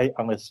like the guy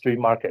on the street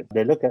market.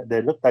 They look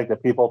like the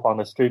people from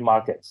the street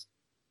markets.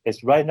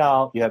 It's right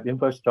now you have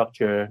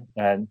infrastructure,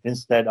 and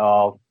instead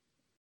of,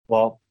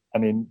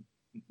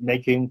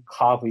 making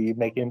coffee,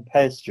 making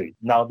pastry,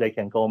 now they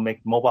can go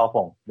make mobile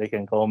phone. They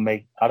can go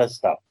make other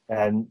stuff.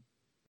 And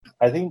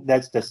I think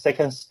that's the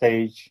second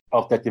stage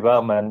of the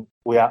development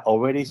we are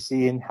already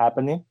seeing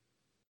happening.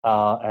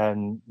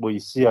 And we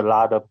see a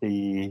lot of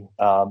the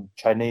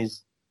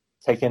Chinese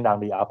taking on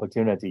the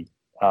opportunity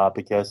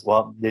because,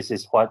 this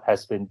is what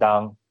has been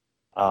done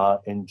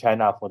in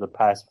China for the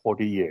past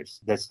 40 years.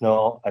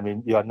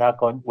 We're not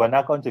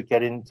going to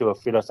get into a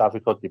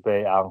philosophical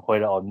debate on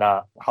whether or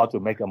not how to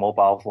make a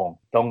mobile phone.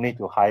 Don't need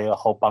to hire a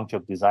whole bunch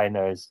of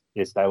designers.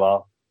 It's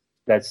like,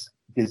 let's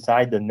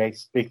design the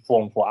next big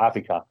phone for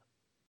Africa.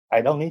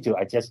 I don't need to.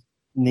 I just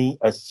need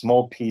a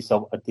small piece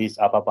of Addis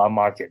Ababa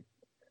market.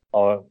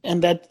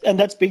 And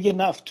that's big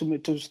enough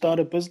to start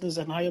a business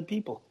and hire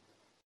people.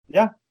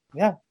 Yeah.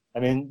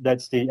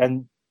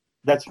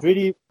 That's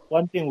really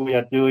one thing we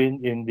are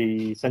doing in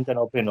the Shenzhen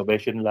Open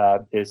Innovation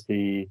Lab is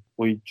we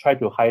try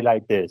to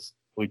highlight this.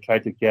 We try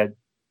to get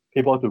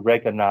people to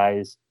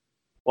recognize,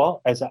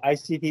 as an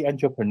ICT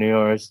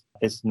entrepreneurs,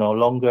 it's no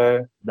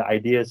longer the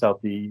ideas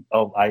of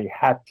I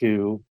have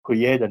to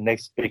create the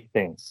next big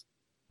things.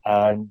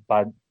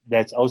 But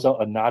there's also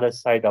another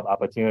side of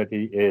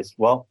opportunity is,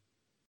 mobile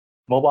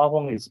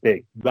phone is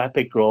big,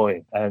 rapid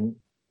growing. And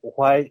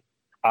why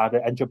are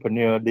the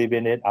entrepreneurs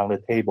leaving it on the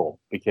table?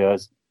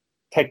 Because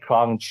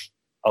TechCrunch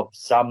of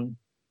some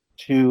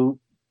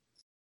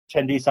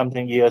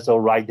 20-something years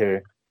old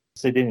writer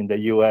sitting in the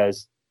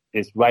US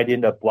is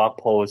writing a blog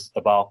post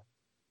about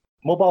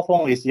mobile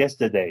phone is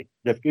yesterday.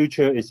 The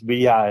future is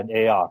VR and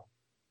AR.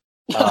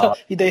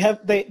 They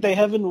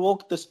haven't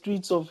walked the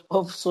streets of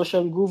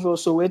Soshanguve or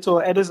Soweto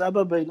or Addis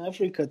Ababa in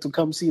Africa to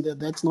come see that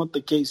that's not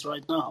the case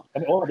right now.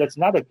 And that's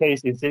not the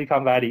case in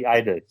Silicon Valley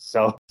either.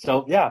 So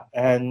yeah.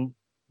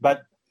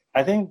 But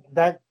I think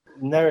that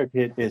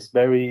narrative is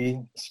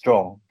very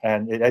strong,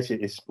 and it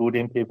actually is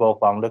excluding people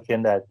from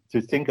looking at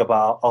to think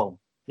about.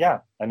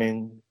 Let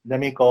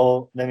me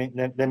go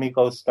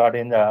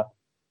starting a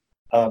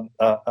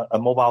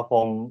mobile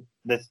phone.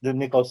 Let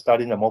me go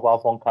starting a mobile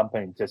phone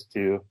company just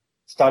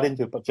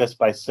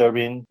by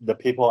serving the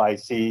people I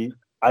see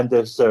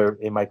underserved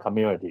in my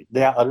community.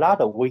 There are a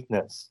lot of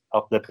weakness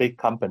of the big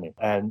company,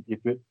 and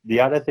the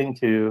other thing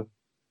to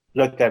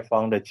look at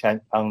on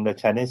the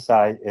Chinese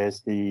side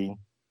is the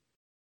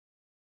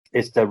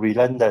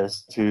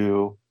relentless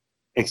to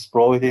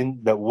exploiting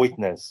the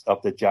weakness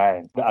of the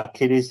giant, the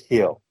Achilles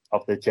heel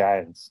of the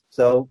giants.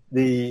 So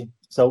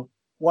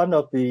one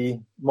of the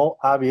more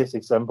obvious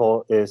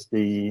example is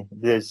the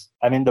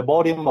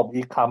volume of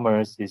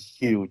e-commerce is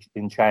huge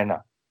in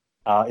China.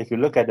 If you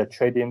look at the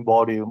trading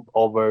volume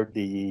over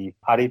the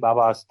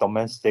Alibaba's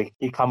domestic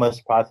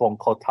e-commerce platform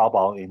called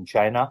Taobao in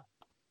China.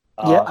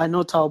 I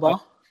know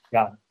Taobao.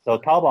 Yeah, so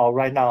Taobao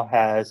right now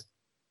has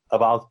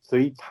about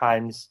 3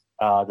 times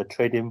the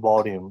trading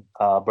volume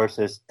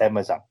versus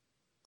Amazon.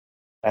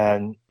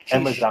 And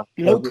Amazon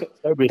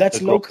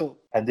that's local.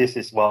 And this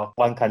is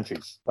one country.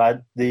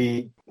 But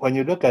when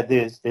you look at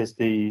this,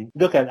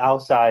 look at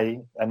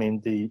outside.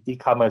 The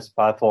e-commerce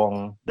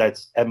platform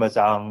that's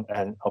Amazon,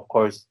 and of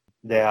course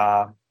there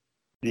are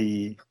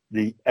the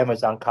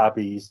Amazon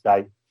copies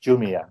like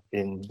Jumia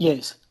in.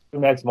 Yes.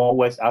 Jumia is more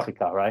West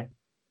Africa, right?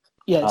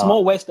 Yeah, it's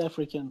more West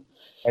African.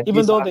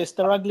 Even though they're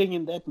struggling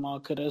in that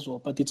market as well,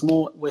 but it's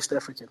more West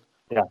African.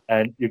 Yeah,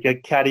 and you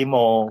get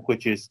Kalimo,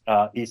 which is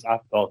East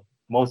Africa,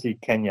 mostly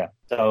Kenya.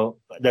 So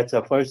that's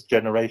the first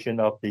generation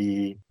of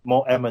the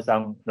more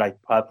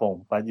Amazon-like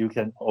platform, but you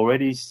can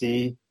already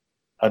see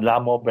a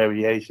lot more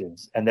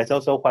variations. And that's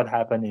also what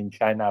happened in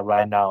China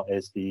right now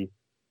is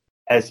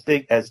as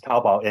big as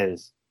Taobao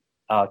is,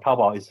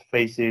 Taobao is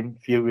facing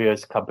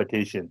furious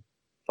competition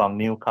from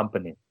new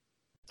company.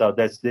 So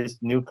there's this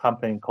new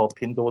company called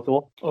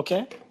Pinduoduo.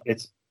 Okay.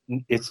 It's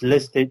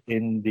listed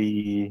in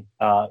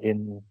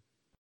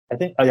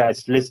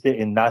it's listed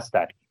in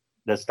Nasdaq.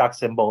 The stock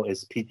symbol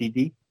is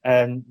PTD,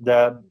 and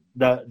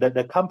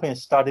the company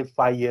started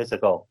 5 years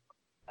ago,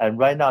 and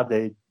right now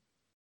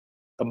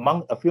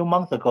a few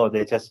months ago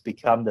they just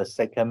become the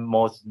second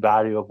most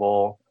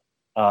valuable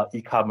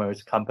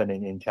e-commerce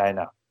company in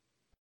China,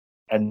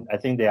 and I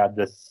think they are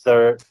the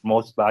third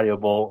most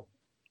valuable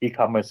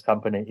e-commerce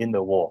company in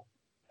the world,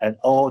 and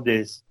all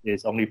this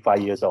is only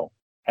 5 years old,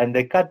 and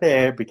they got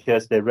there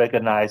because they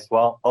recognize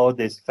all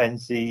this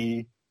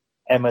fancy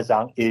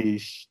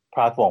Amazon-ish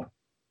platform.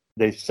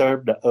 They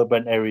serve the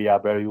urban area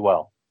very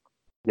well.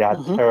 They are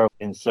terrible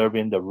in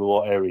serving the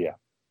rural area.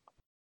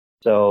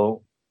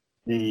 So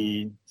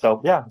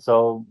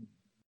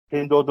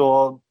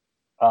Pinduoduo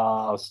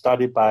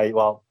started by,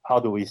 how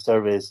do we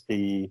service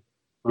the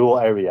rural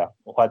area?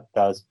 What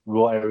does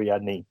rural area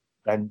need?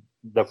 And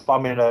the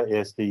formula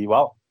is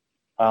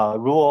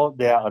rural,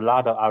 there are a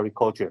lot of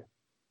agriculture,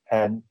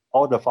 and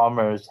all the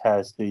farmers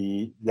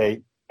every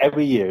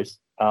year,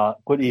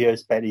 good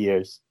years, bad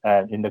years,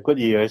 and in the good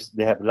years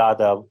they have a lot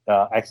of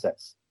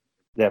access.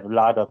 They have a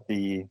lot of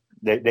they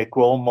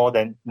grow more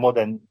than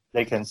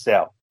they can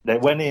sell. They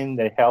went in,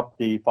 they help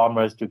the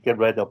farmers to get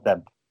rid of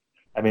them.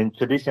 I mean,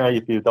 traditionally,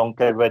 if you don't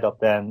get rid of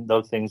them,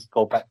 those things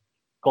go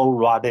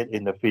rotted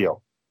in the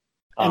field,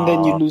 and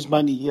then you lose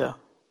money. Yeah,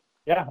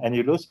 and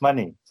you lose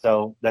money.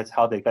 So that's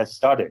how they got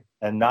started.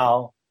 And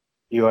now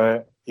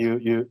and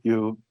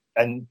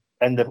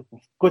the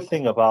good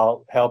thing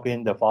about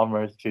helping the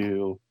farmers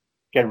to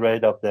get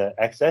rid of the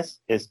excess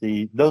is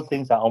those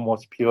things are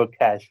almost pure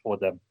cash for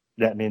them.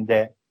 That means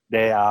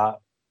they are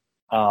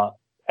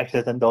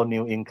accidental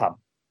new income.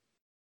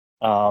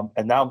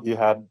 And now you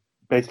have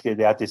basically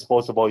they are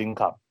disposable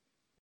income.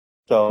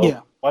 So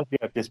once you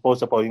have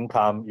disposable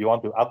income, you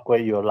want to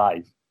upgrade your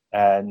life.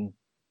 And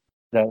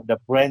the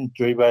brand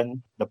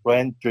driven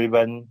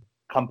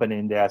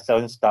company, they are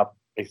selling stuff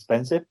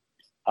expensive.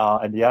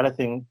 And the other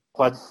thing,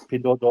 what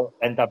Pinduoduo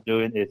end up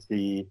doing is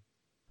they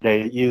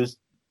use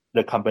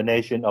the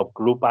combination of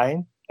group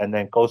buying and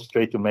then go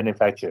straight to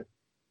manufacture.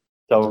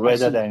 So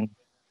rather than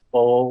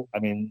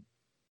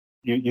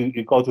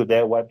you go to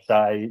their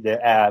website,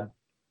 their app,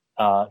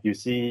 you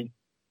see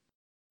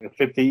a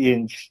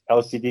 50-inch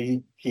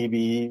LCD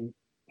TV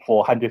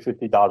for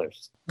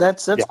 $150.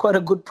 That's quite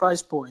a good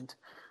price point.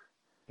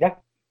 Yeah.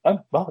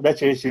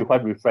 That's actually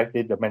what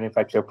reflected the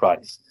manufacturer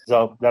price.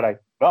 So they're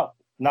like,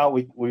 now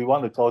we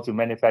want to go to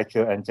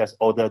manufacturer and just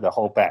order the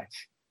whole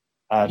batch.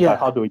 But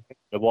how do we get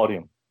the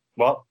volume?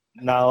 Well,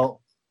 now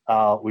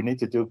we need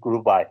to do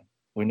group buy.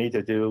 We need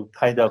to do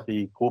kind of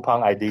the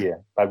coupon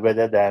idea, but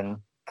rather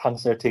than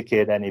concert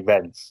ticket and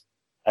events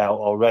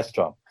or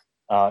restaurant,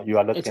 you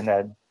are looking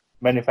at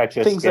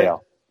manufacturer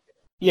scale.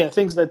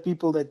 Things that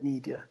people that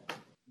need.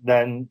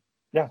 Now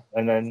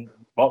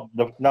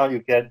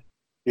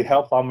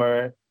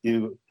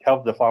you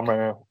help the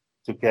farmer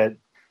to get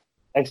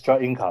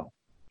extra income,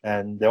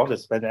 and they want to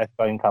spend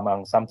extra income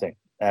on something,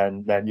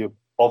 and then you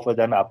offer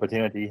them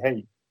opportunity.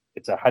 Hey,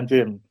 it's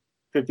 $150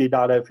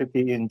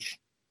 50-inch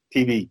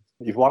TV.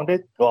 If you want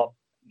it, well,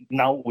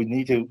 now we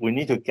need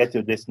to get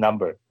to this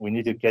number. We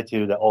need to get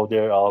to the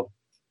order of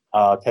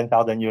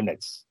 10,000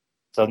 units.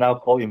 So now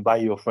go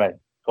invite your friend.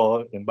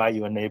 Go invite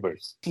your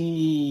neighbors.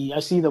 I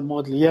see the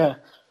model. Yeah.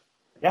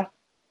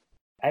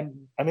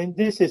 And I mean,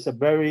 this is a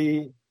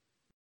very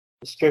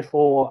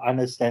straightforward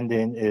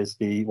understanding.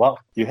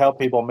 You help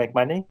people make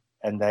money,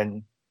 and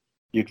then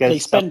you get they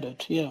spend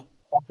it. Yeah.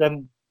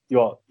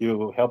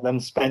 You help them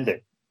spend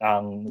it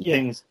on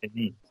things they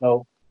need.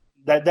 So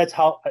that's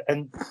how.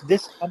 And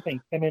this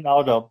company came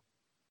out of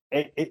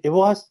it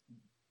was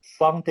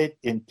founded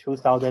in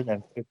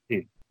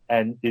 2015,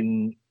 and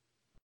in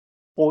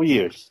 4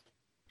 years,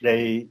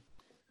 they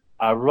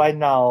are right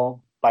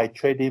now by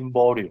trading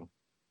volume.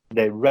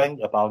 They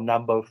rank about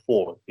number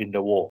 4 in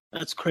the world.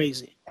 That's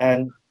crazy.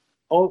 And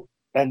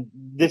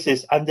this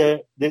is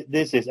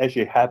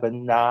actually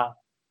happened now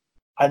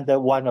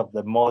under one of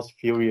the most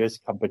furious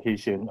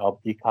competition of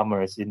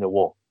e-commerce in the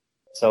world.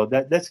 So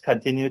let's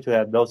continue to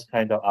have those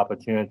kind of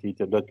opportunity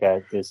to look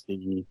at is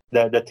the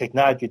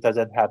technology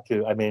doesn't have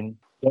to. I mean,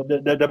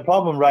 the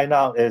problem right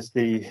now is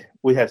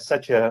we have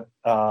such a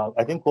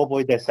I think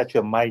globally there's such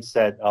a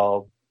mindset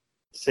of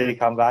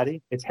Silicon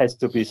Valley. It has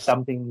to be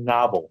something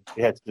novel.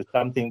 It has to be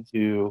something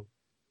to.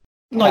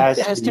 It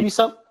has to be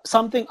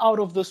something out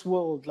of this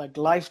world, like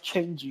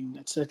life-changing,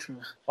 etc.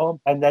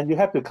 And then you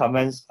have to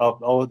convince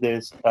of all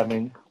this. I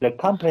mean, the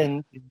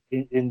company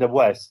in the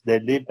West, they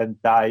live and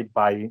die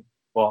by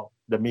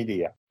the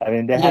media. I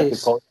mean, they have to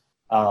Yes. go.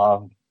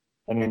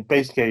 I mean,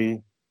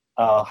 basically,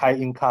 high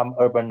income,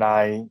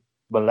 urbanized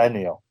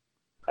millennial.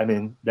 I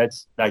mean,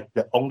 that's like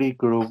the only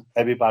group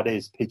everybody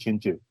is pitching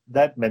to.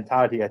 That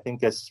mentality, I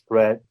think, gets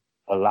spread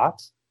a lot.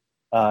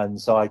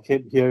 And so I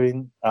keep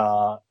hearing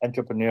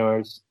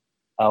entrepreneurs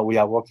we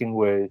are working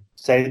with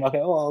saying,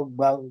 okay, oh,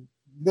 well,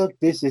 look,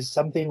 this is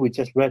something we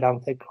just read on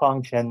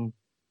TechCrunch and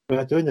we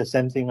are doing the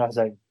same thing. I was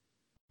like,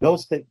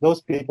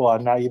 those people are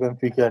not even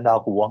figuring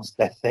out who wants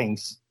that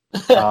things.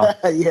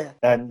 Yeah.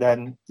 And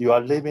then you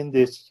are leaving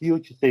these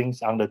huge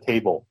things on the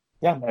table.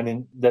 Yeah, I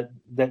mean, I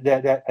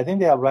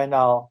think they are right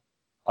now,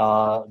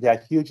 there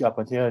are huge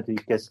opportunity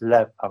gets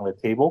left on the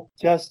table.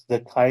 Just the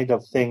kind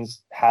of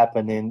things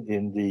happening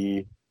in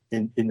the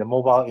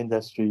mobile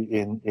industry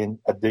in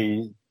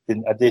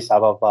Addis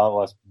Ababa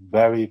was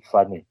very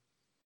funny.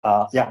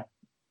 Yeah,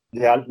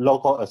 they are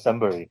local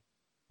assembly,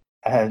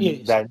 and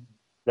Yes.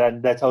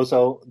 then that's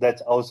also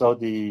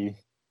the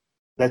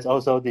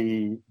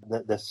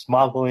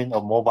smuggling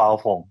of mobile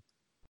phone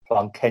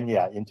from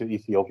Kenya into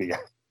Ethiopia.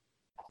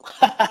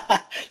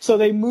 So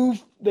they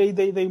move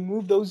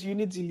those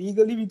units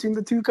illegally between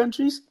the two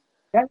countries?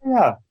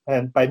 Yeah,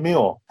 and by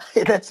mule.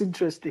 That's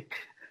interesting.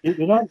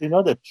 You know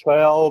the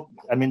trail.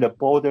 I mean the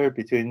border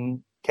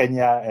between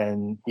Kenya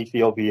and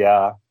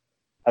Ethiopia.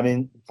 I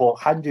mean for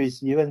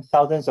hundreds, even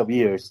thousands of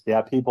years, there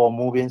are people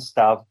moving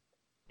stuff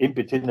in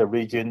between the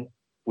region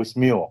with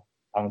mule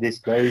on this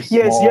very small.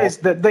 Yes.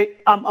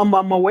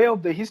 I'm aware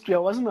of the history. I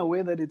wasn't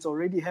aware that it's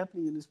already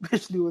happening, and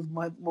especially with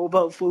my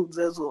mobile phones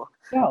as well.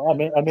 Yeah,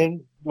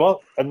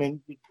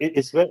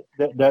 it's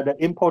the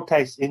import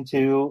tax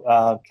into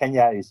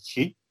Kenya is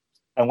cheap,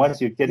 and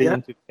once you get it Yeah.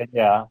 into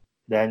Kenya,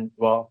 then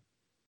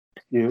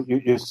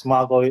you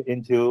smuggle it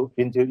into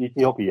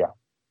Ethiopia,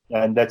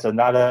 and that's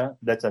another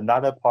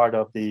part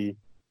of the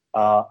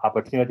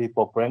opportunity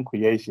for brand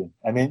creation.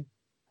 I mean,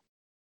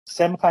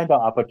 same kind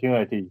of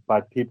opportunity,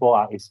 but people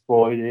are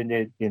exploiting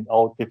it in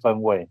all different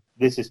ways.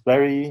 This is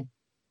very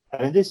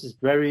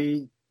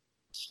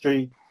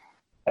strict,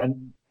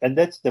 and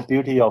that's the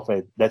beauty of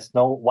it. There's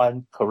no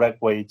one correct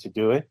way to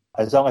do it.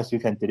 As long as you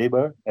can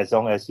deliver, as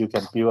long as you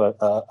can build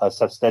a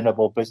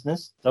sustainable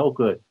business, so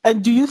good.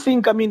 And do you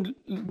think, I mean,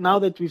 now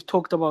that we've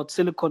talked about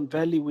Silicon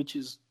Valley, which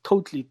is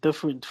totally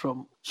different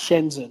from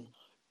Shenzhen,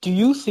 do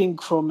you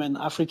think from an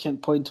African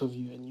point of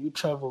view, and you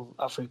travel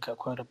Africa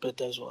quite a bit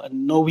as well,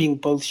 and knowing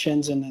both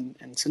Shenzhen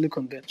and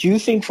Silicon Valley, do you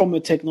think from a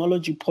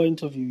technology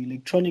point of view,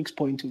 electronics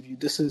point of view,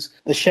 the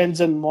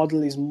Shenzhen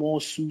model is more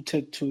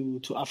suited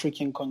to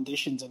African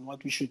conditions and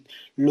what we should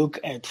look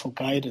at for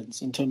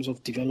guidance in terms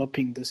of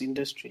developing this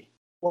industry?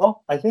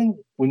 Well, I think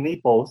we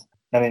need both.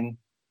 I mean,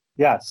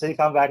 yeah,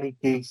 Silicon Valley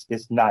gigs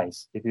is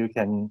nice if you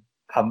can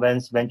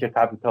convince venture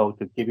capital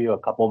to give you a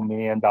couple $1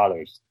 million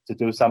to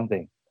do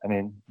something. I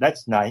mean,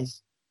 that's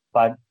nice.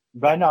 But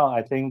right now,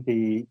 I think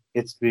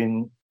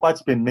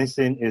what's been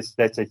missing is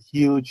there's a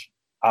huge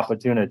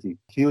opportunity,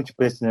 huge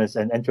business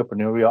and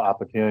entrepreneurial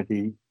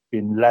opportunity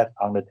being left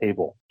on the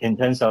table in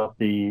terms of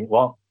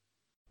what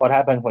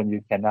happens when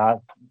you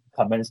cannot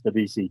convince the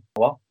VC?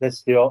 Well, there's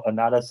still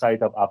another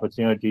side of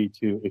opportunity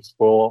to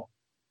explore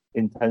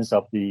in terms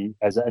of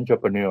as an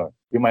entrepreneur.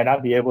 You might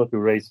not be able to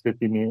raise $5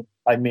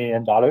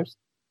 million,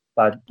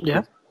 but Yeah,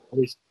 at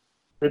least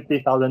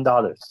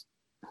 $50,000.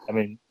 I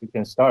mean, you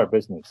can start a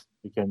business.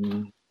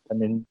 The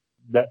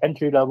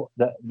entry level,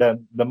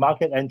 the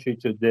market entry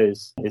to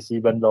this is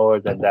even lower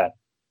than that.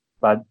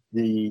 But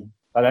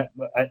I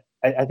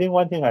think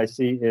one thing I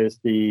see is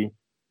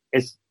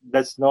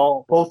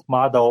both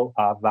models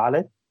are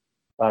valid,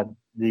 but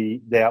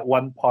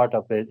one part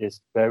of it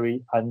is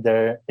very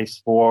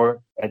underexplored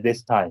at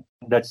this time.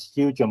 That's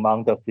huge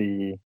amount of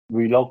the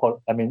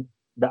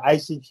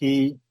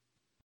ICT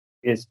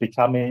is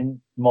becoming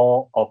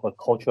more of a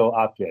cultural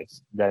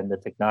object than the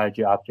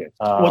technology object.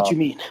 what you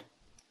mean?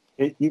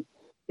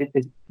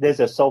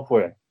 There's a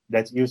software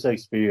that's user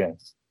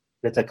experience,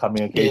 that's a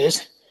communication.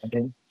 Yes. I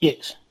mean,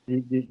 Yes.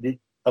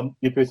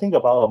 if you think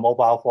about a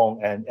mobile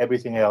phone and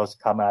everything else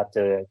come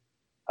after it,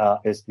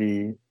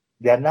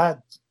 they're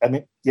not. I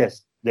mean,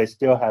 yes, they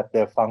still have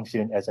their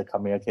function as a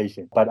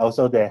communication, but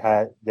also they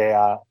are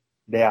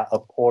a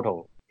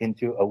portal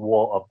into a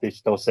world of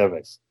digital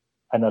service.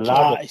 And a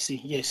lot of I see.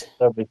 Yes.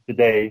 service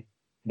today,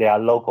 they are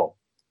local,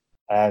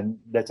 and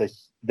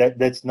that's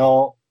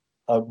no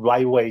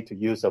right way to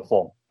use a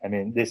phone. I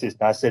mean, this is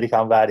not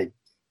Silicon Valley.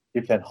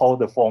 You can hold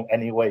the phone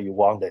any way you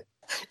want it.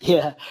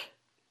 Yeah.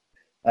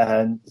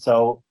 And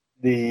so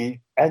this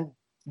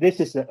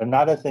is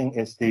another thing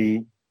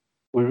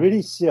we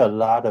really see a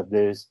lot of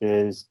this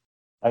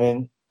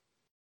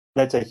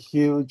that's a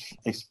huge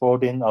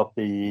exploding of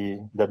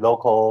the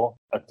local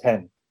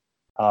attempt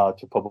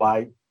to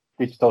provide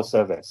digital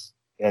service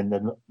in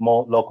the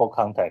more local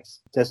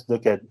context. Just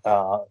look at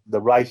the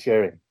ride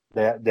sharing.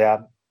 They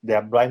are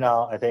right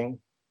now, I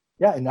think,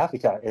 in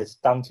Africa, it's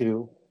down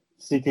to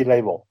city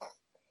level.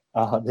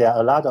 There are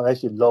a lot of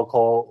actually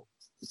local,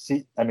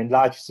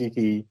 large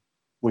city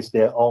with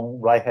their own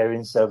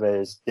ride-hailing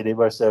service,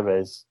 delivery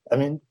service. I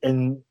mean,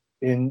 in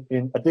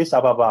in Addis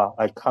Ababa,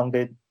 I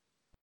counted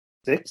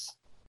 6.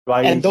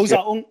 And those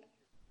are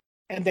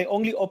and they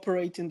only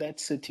operate in that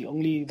city,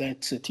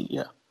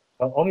 yeah.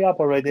 Only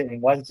operating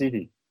in one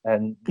city,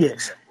 and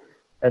yes,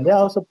 and they're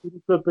also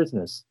pretty good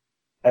business.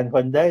 And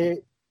when they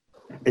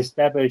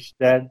establish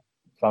that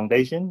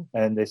foundation,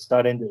 and they're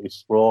starting to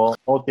explore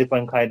all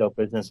different kind of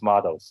business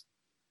models,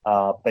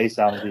 based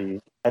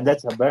on and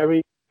that's a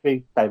very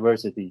big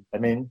diversity. I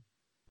mean,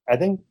 I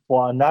think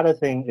for another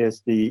thing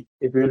is if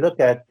you look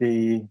at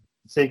the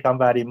Silicon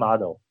Valley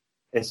model,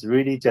 it's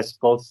really just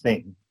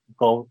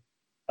go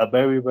a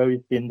very,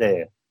 very thin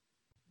layer.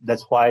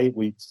 That's why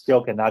we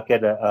still cannot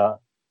get a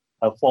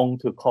phone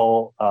to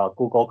call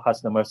Google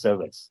customer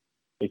service,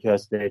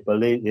 because they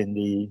believe in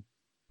the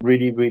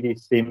really, really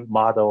thin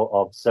model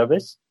of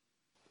service.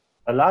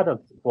 For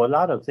a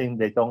lot of things,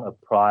 they don't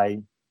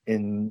apply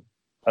in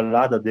a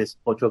lot of this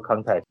cultural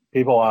context.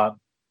 People are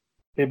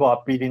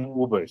beating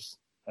Ubers.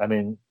 I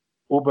mean,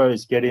 Uber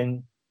is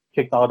getting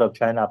kicked out of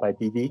China by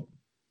Didi.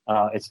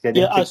 I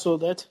saw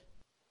that.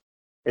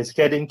 It's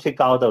getting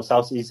kicked out of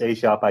Southeast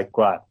Asia by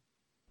Grab,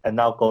 and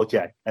now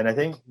Gojek. And I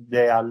think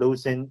they are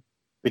losing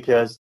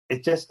because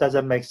it just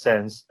doesn't make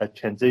sense, a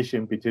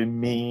transition between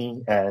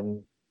me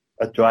and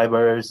a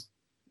drivers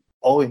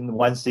all in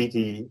one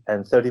city,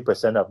 and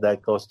 30% of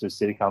that goes to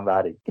Silicon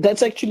Valley.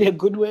 That's actually a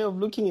good way of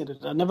looking at it.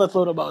 I never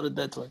thought about it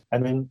that way. I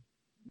mean,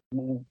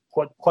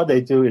 what they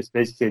do is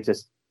basically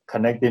just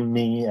connecting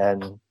me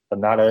and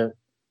a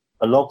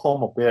local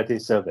mobility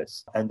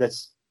service. And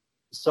that's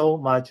so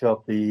much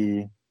of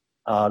the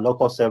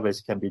local service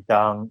can be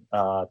done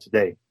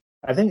today.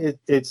 I think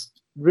it's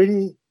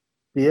really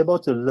be able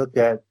to look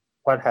at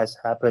what has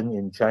happened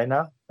in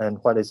China and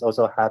what is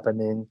also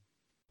happening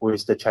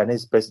with the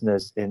Chinese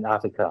business in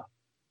Africa.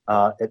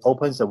 It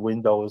opens the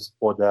windows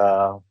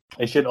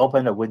it should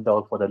open a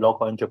window for the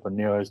local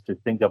entrepreneurs to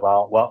think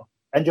about, well,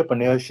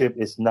 entrepreneurship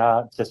is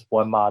not just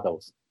one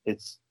model.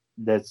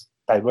 There's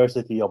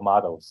diversity of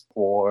models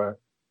for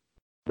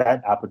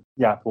that,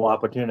 for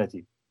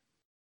opportunity.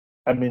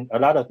 I mean, a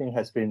lot of things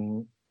has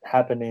been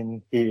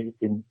happening here,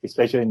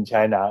 especially in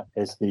China,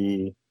 is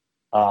they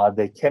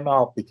came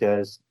out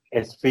because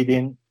it's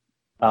feeding.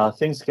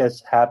 Things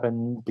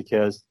happen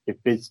because it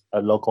fits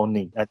a local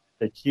need.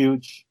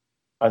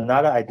 And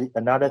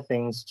another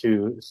things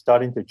to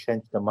starting to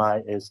change the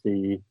mind is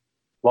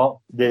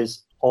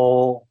this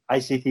whole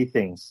ICT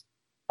things.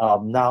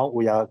 Now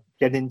we are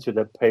getting to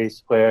the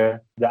place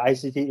where the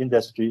ICT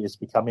industry is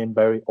becoming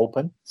very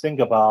open. Think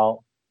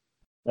about,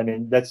 I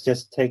mean, let's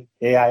just take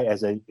AI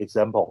as an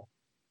example.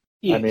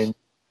 Yes. I mean,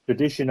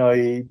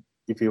 traditionally,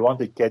 if you want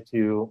to get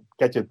to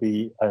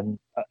be an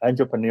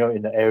entrepreneur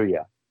in the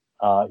area,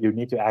 you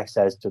need to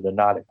access to the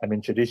knowledge. I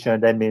mean,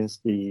 traditionally, that means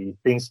the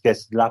things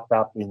gets locked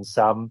up in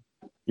some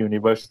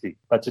university.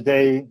 But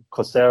today,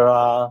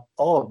 Coursera,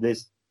 all of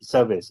this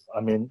service,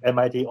 I mean,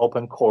 MIT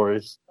Open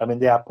Course, I mean,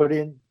 they are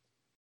putting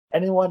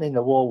anyone in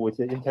the world with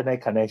the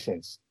internet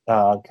connections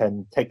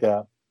can take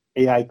a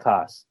AI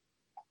class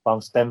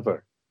from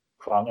Stanford,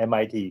 from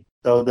MIT.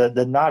 So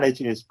the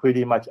knowledge is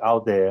pretty much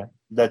out there.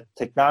 The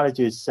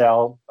technology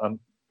itself,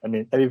 I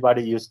mean,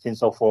 everybody uses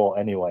TensorFlow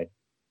anyway.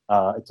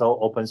 It's all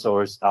open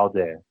source out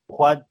there.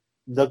 What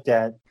looked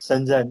at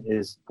Shenzhen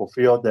is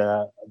fulfill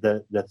the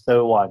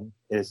third one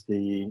is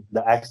the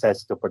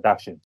access to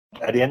production.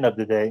 At the end of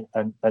the day,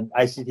 an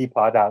ICT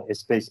product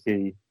is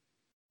basically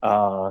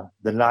the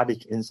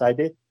knowledge inside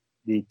it,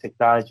 the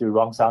technology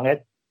runs on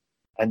it,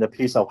 and the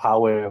piece of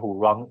hardware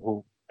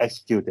who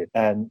execute it.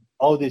 And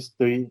all these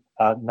three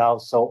are now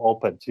so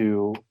open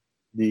to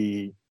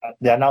be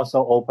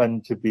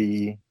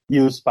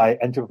used by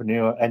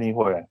entrepreneur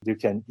anywhere. You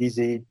can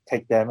easily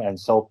take them and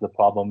solve the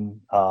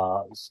problem,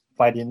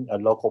 finding a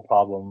local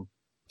problem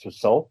to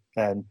solve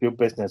and build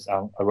business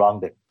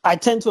around it. I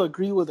tend to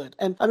agree with it.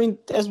 And I mean,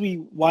 as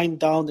we wind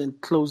down and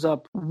close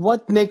up,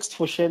 what next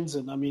for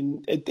Shenzhen? I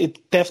mean,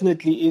 it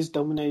definitely is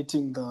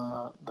dominating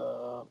the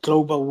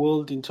global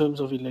world in terms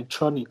of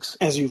electronics,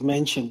 as you've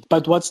mentioned.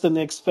 But what's the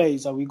next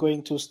phase? Are we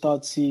going to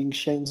start seeing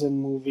Shenzhen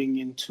moving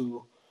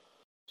into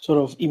sort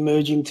of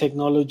emerging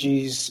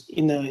technologies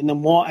in a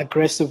more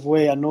aggressive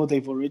way? I know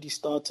they've already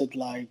started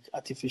like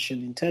artificial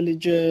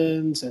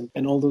intelligence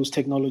and all those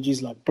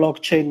technologies like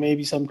blockchain,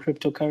 maybe some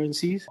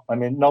cryptocurrencies. I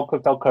mean, no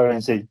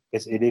cryptocurrency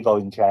is illegal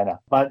in China.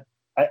 But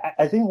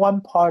I think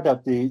one part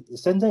of the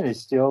Shenzhen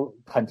is still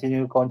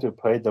going to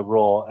play the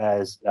role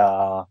as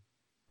a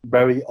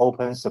very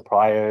open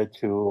supplier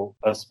to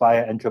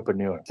aspire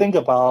entrepreneur. Think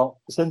about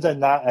Shenzhen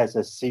not as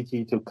a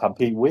city to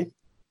compete with,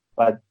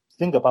 but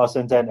think about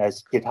Shenzhen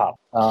as GitHub.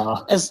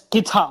 As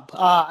GitHub.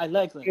 I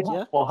like that. GitHub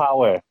yeah. For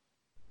hardware.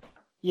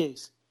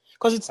 Yes,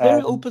 because it's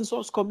very open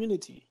source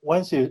community.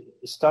 Once you're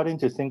starting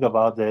to think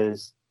about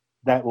this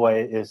that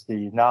way, is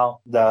the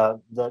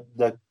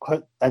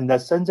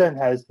Shenzhen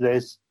has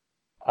this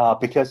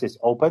because it's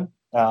open.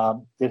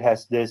 It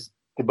has this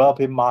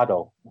developing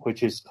model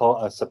which is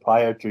called a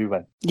supplier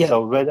driven. Yeah.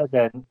 So rather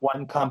than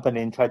one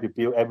company try to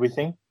build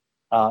everything,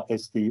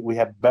 we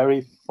have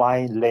very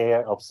fine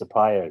layer of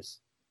suppliers.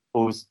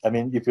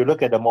 if you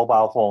look at the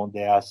mobile phone,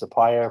 they are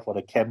supplier for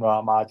the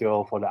camera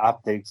module, for the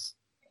optics,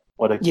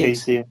 for the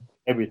casing,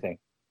 everything.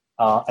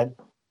 And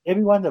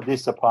every one of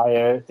these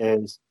supplier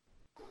is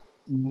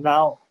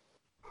now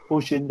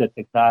pushing the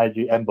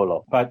technology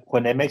envelope. But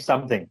when they make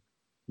something,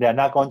 they are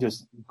not going to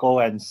go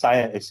and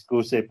sign an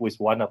exclusive with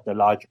one of the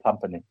large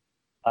company.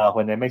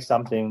 When they make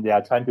something, they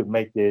are trying to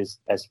make this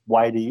as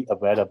widely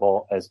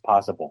available as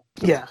possible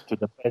to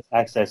the best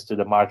access to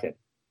the market.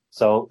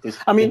 So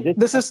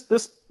this is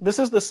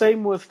the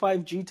same with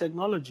 5G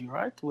technology,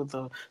 right? With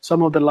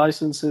some of the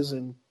licenses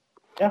and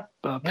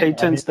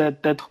patents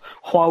that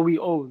Huawei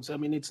owns. I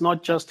mean, it's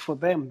not just for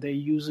them; they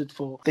use it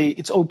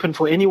it's open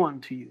for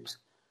anyone to use.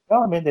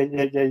 No, I mean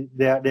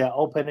they are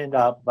opening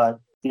up, but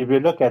if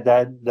you look at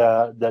that,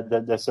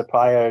 the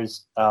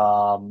suppliers,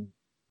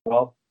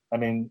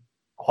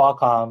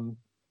 Qualcomm,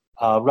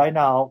 right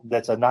now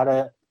there's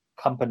another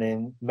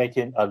company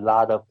making a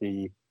lot of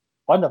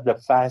one of the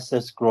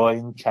fastest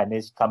growing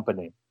Chinese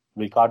company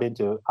regarding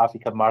to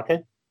African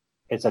market.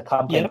 It's a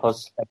company called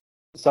Spectrum.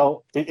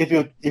 So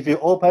if you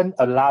open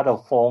a lot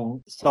of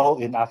phones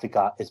sold in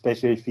Africa,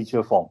 especially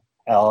feature phone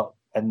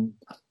and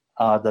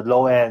the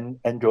low end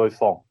Android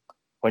phone,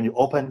 when you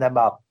open them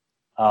up,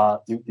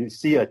 you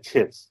see a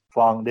chips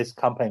from this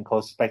company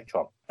called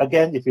Spectrum.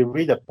 Again, if you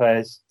read the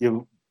press,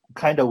 you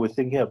kind of were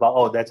thinking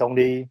about, that's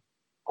only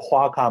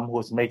Qualcomm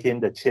who's making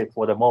the chip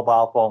for the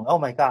mobile phone. Oh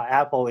my God,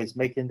 Apple is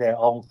making their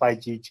own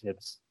 5G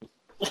chips.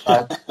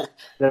 But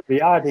the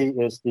reality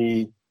is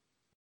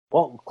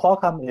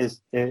Qualcomm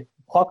is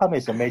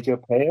a major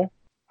player.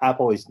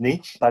 Apple is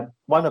niche, but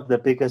one of the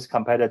biggest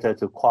competitors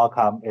to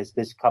Qualcomm is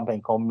this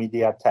company called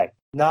MediaTek.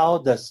 Now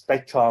the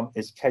Spectrum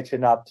is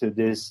catching up to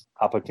this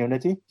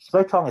opportunity.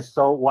 Spectrum is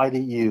so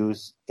widely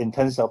used in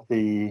terms of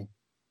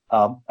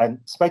and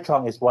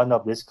Spectrum is one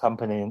of this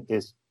company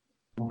is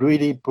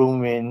really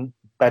booming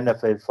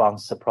benefit from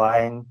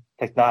supplying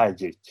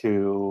technology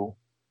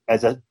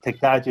as a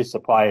technology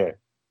supplier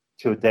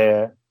to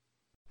their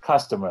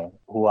customer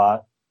who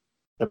are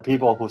the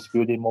people who's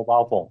building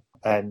mobile phone.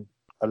 And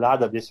a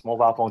lot of this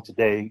mobile phone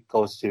today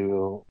goes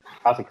to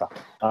Africa.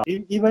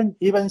 Even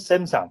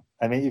Samsung.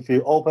 I mean, if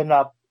you open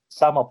up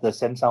some of the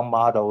Samsung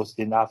models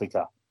in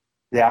Africa,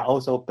 they are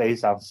also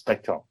based on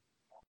Spectrum.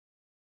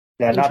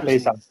 They are not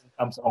based on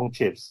Samsung's own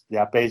chips. They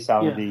are based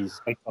on the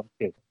Spectrum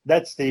chip.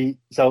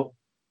 So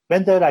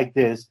vendor like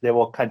this, they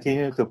will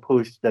continue to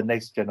push the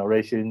next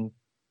generation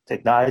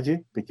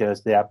technology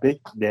because they are big.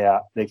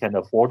 They can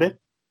afford it.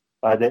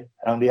 But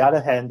on the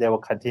other hand, they will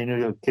continue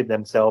to keep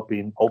themselves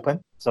being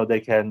open so they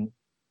can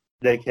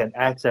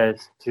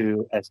access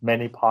to as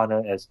many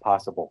partners as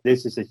possible.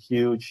 This is a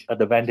huge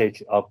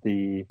advantage of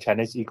the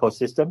Chinese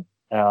ecosystem.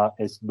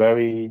 It's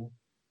very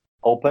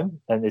open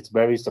and it's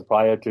very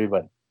supplier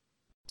driven.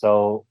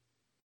 So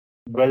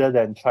rather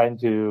than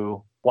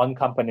one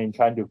company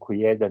trying to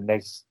create the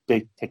next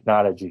big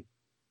technology,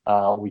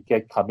 we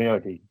get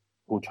community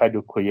who try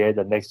to create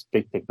the next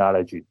big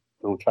technology,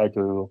 who try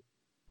to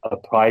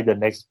apply the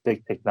next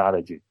big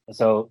technology.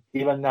 So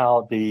even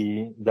now,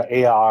 the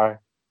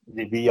AR,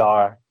 the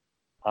VR,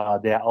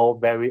 they are all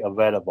very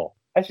available.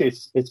 Actually,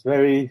 it's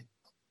very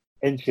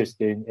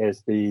interesting.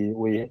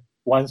 We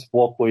once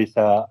worked with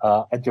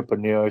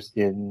entrepreneurs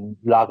in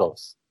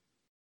Lagos.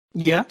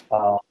 Yeah.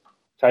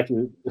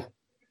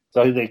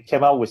 So they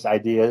came out with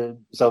idea.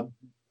 So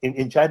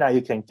in China,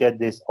 you can get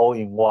this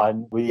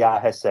all-in-one VR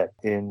headset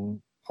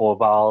for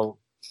about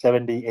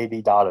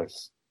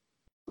 $70-$80.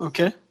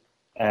 Okay.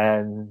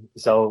 And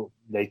so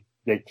they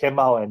came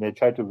out and they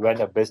tried to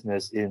run a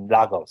business in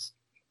Lagos.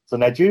 So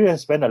Nigerians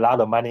spend a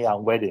lot of money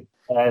on wedding,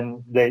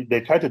 and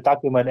they try to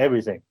document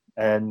everything.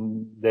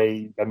 And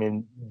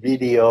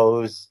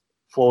videos,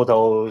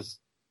 photos,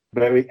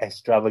 very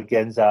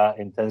extravaganza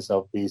in terms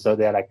of so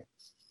they're like,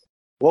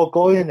 we'll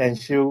go in and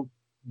shoot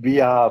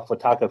VR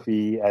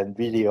photography and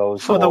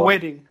videos for the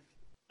wedding,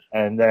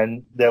 and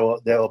then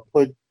they'll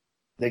print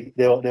the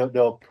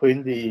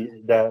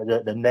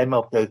name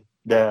of the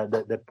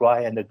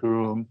bride and the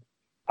groom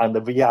on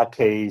the VR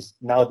case.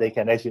 Now they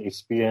can actually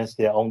experience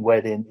their own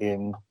wedding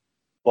in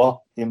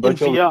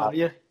virtual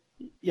VR.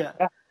 Yeah.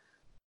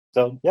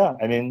 So VR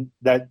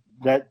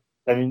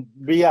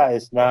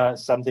is not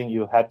something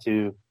you have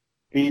to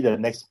be the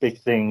next big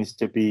things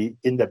to be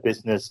in the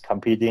business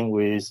competing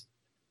with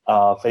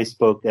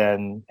Facebook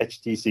and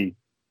HTC.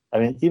 I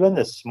mean, even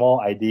the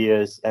small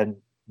ideas, and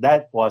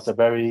that was a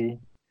very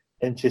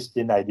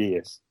interesting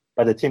ideas.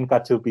 But the team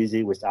got too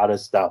busy with other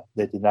stuff.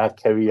 They did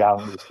not carry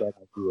on with that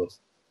ideas.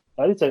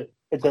 But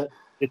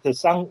it's a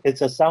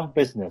sound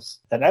business,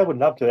 and I would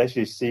love to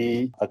actually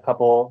see a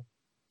couple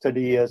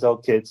 20 years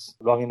old kids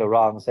running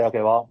around and say,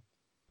 okay, well,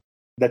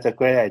 that's a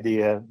great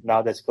idea.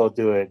 Now let's go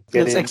do it.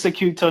 Let's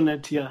execute on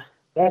it. Yeah.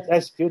 Let's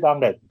execute on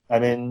that. I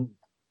mean,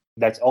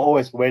 that's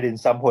always waiting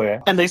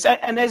somewhere. And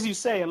as you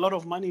say, a lot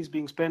of money is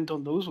being spent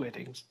on those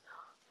weddings.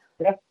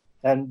 Yeah,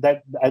 and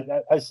that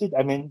I see.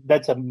 I mean,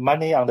 that's a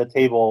money on the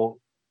table.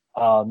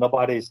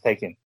 Nobody is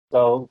taking.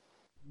 So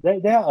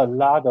there are a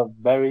lot of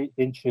very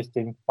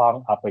interesting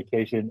fun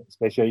applications,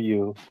 especially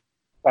you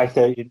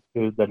factor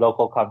into the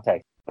local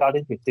context,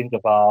 starting to think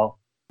about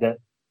that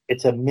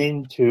it's a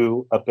mean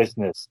to a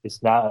business.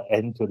 It's not an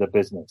end to the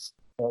business.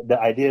 The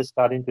idea is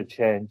starting to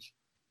change.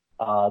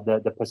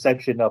 The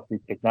perception of the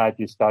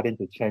technology is starting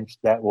to change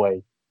that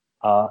way.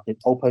 It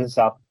opens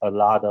up a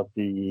lot of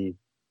the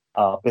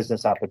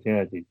business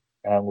opportunity.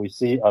 And we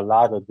see a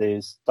lot of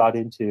this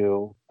starting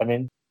to,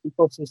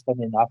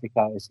 ecosystem in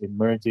Africa is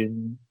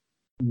emerging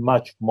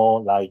much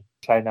more like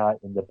China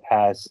in the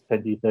past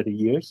 20, 30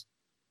 years.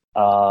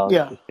 On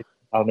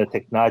the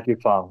technology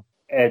front.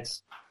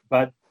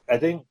 But I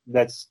think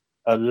that's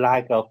a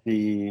lack of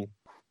the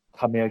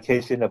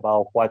communication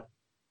about what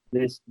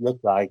this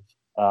looks like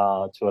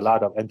to a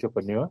lot of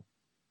entrepreneurs.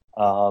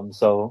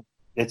 So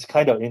it's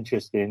kind of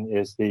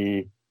interesting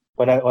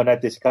when I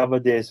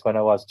discovered this, when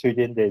I was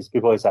treating this,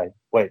 people was like,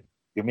 wait,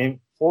 you mean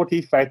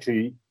 40 phone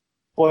factory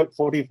for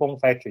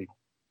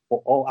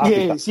all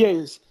Africa?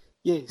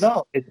 Yes.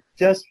 No, it's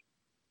just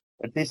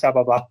Addis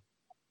Ababa.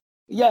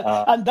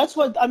 Yeah, and that's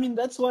what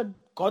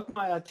got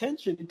my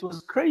attention. It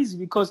was crazy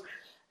because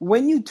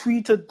when you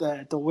tweeted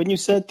that, or when you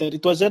said that,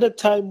 it was at a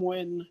time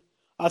when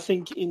I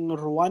think in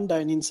Rwanda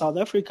and in South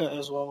Africa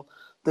as well,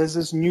 there's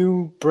this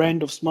new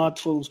brand of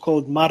smartphones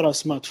called Mara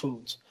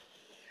smartphones.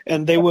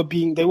 And they were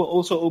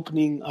also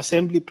opening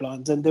assembly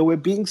plants, and they were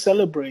being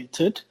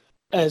celebrated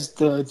as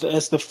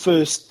the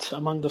first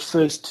among the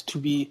first to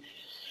be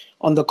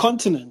on the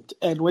continent.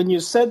 And when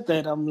you said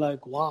that, I'm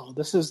like, wow,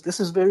 this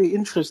is very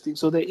interesting.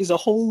 So there is a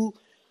whole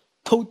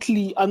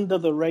totally under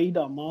the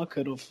radar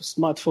market of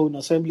smartphone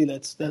assembly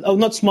not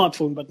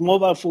smartphone, but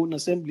mobile phone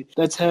assembly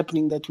that's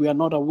happening that we are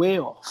not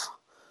aware of.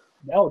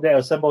 No, they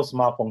assemble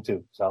smartphone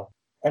too. So,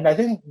 and I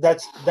think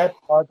that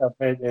part of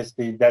it is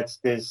that's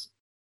this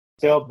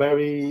still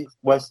very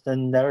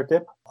Western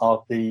narrative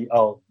of the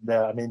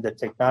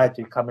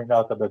technology coming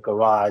out of the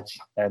garage,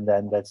 and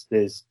then that's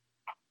this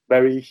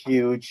very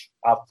huge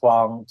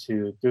upfront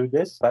to do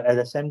this. But at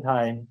the same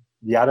time,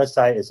 the other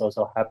side is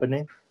also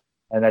happening.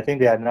 And I think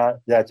they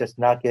are just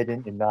not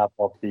getting enough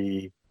of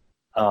the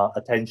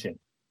attention.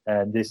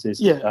 And this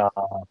is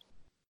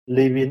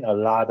leaving a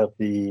lot of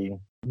the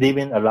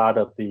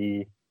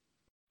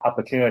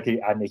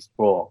opportunity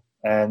unexplored.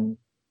 And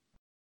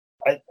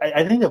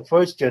I think the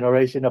first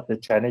generation of the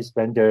Chinese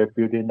vendor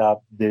building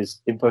up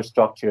these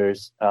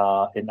infrastructures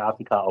in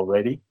Africa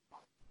already.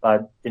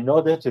 But in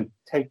order to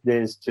take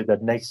this to the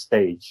next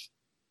stage,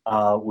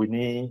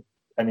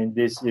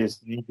 this is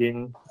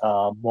needing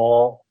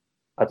more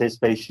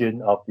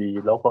participation of the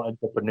local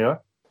entrepreneur.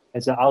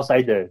 As an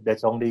outsider,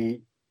 there's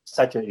only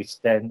such an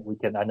extent we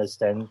can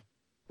understand.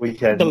 We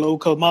can the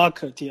local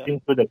market,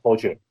 into the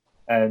culture,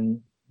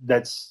 and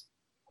that's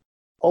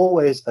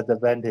always an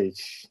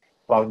advantage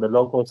from the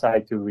local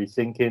side to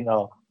rethinking.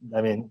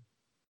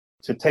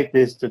 To take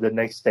this to the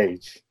next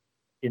stage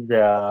in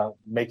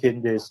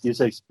making this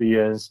user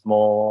experience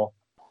more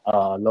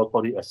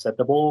locally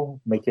acceptable,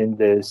 making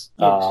this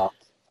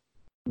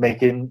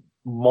making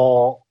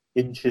more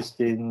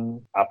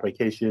interesting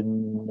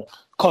application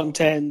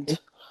content,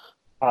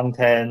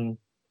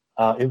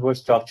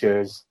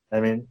 infrastructures.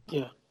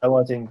 I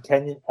was in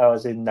Kenya. I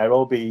was in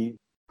Nairobi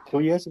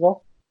 2 years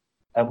ago,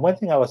 and one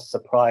thing I was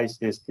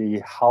surprised is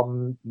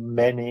how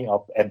many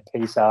of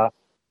M-Pesa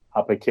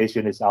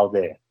application is out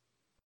there,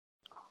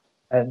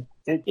 and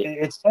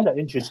it's kind of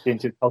interesting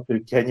to talk to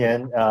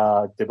Kenyan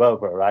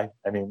developer, right?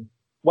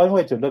 One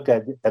way to look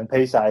at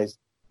M-Pesa is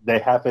they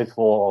have it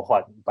for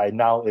by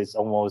now is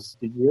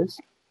almost 10 years.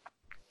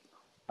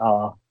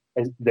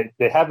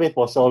 They have it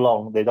for so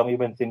long, they don't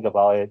even think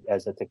about it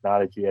as a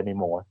technology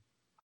anymore.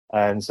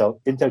 And so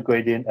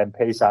integrating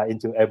M-Pesa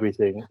into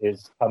everything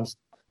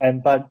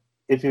but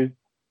if you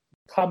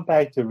come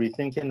back to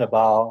rethinking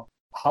about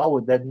how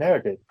would that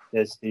narrative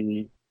is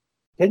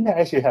Kenya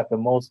actually have the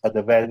most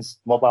advanced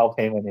mobile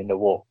payment in the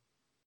world.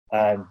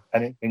 And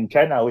in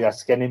China, we are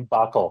scanning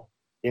barcode.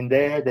 In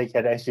there, they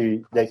can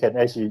actually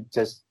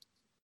just,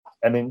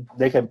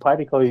 they can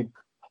practically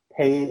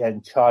pay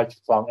and charge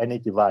from any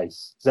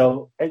device.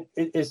 So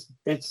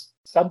it's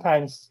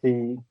sometimes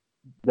the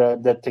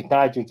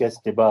technology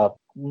gets developed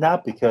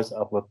not because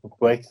of a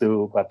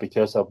breakthrough, but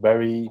because of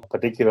very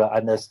particular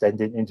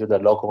understanding into the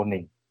local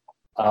need.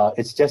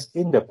 It's just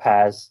in the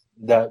past,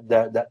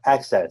 the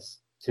access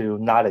to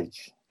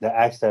knowledge, the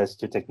access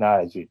to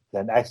technology,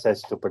 and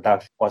access to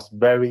production was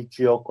very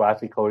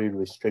geographically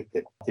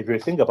restricted. If you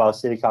think about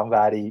Silicon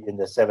Valley in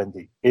the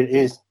 70s, it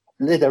is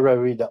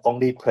literally the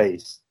only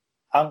place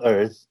on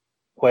earth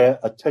where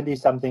a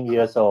 20-something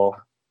years old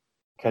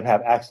can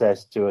have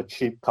access to a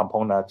cheap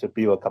component to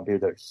build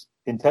computers.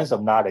 In terms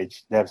of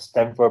knowledge, they have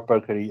Stanford,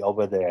 Berkeley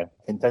over there.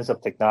 In terms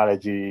of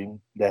technology,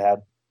 they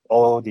have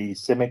all the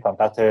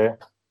semiconductor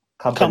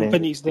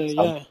companies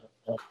there,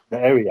 the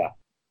area.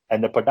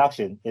 And the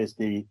production is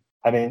in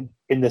the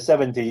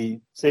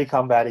 70s,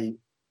 Silicon Valley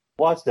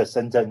was the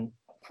center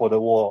for the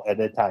world at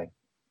that time.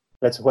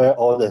 That's where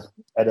all the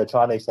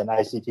electronics and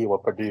ICT were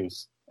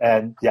produced.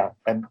 And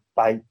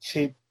by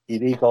cheap,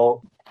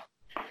 illegal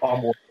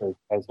farm workers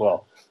as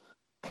well.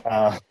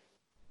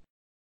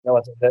 There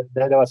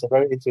was a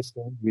very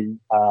interesting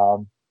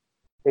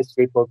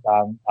history book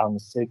on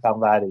Silicon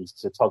Valley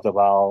to talk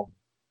about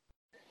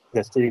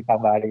the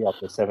Silicon Valley of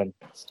the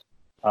 70s.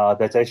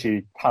 There's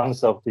actually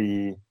tons of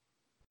the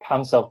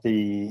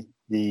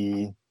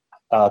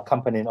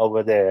company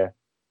over there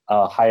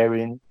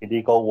hiring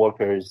illegal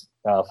workers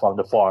from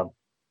the farm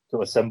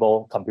to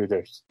assemble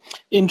computers.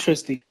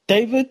 Interesting.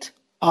 David,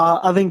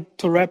 I think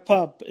to wrap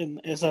up,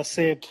 and as I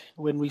said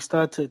when we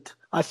started,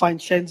 I find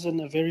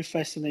Shenzhen a very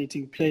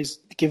fascinating place,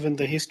 given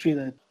the history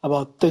that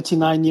about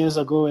 39 years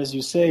ago, as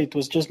you say, it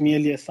was just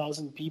merely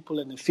 1,000 people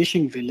in a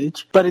fishing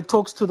village. But it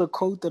talks to the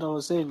quote that I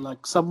was saying, like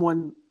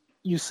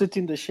you sit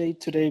in the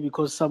shade today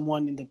because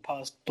someone in the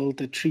past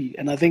built a tree.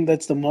 And I think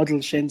that's the model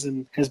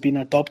Shenzhen has been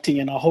adopting.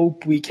 And I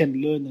hope we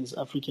can learn as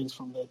Africans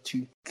from that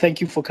too.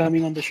 Thank you for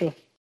coming on the show.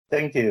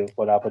 Thank you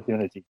for the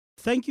opportunity.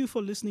 Thank you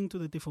for listening to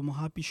the Tefo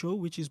Mohapi Show,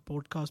 which is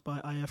broadcast by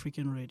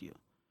iAfrican Radio.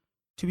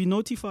 To be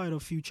notified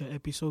of future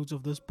episodes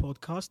of this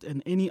podcast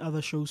and any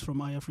other shows from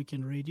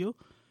iAfrican Radio,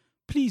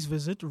 please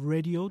visit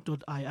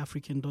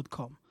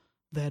radio.iafrican.com.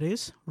 That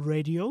is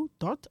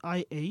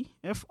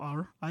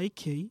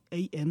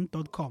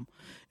radio.iafrican.com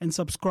and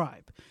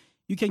subscribe.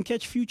 You can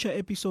catch future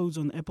episodes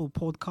on Apple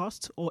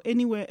Podcasts or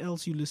anywhere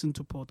else you listen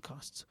to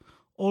podcasts.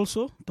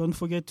 Also, don't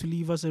forget to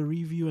leave us a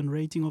review and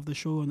rating of the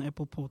show on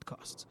Apple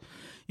Podcasts.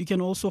 You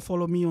can also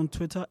follow me on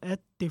Twitter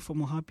at Tefo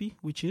Mohapi,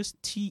 which is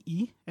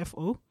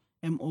TEFOMOHAPI.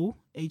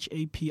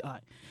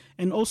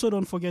 And also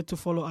don't forget to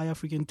follow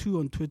iAfrican 2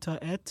 on Twitter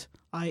at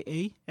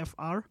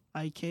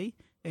IAFRIKAN.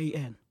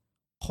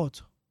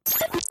 Hot.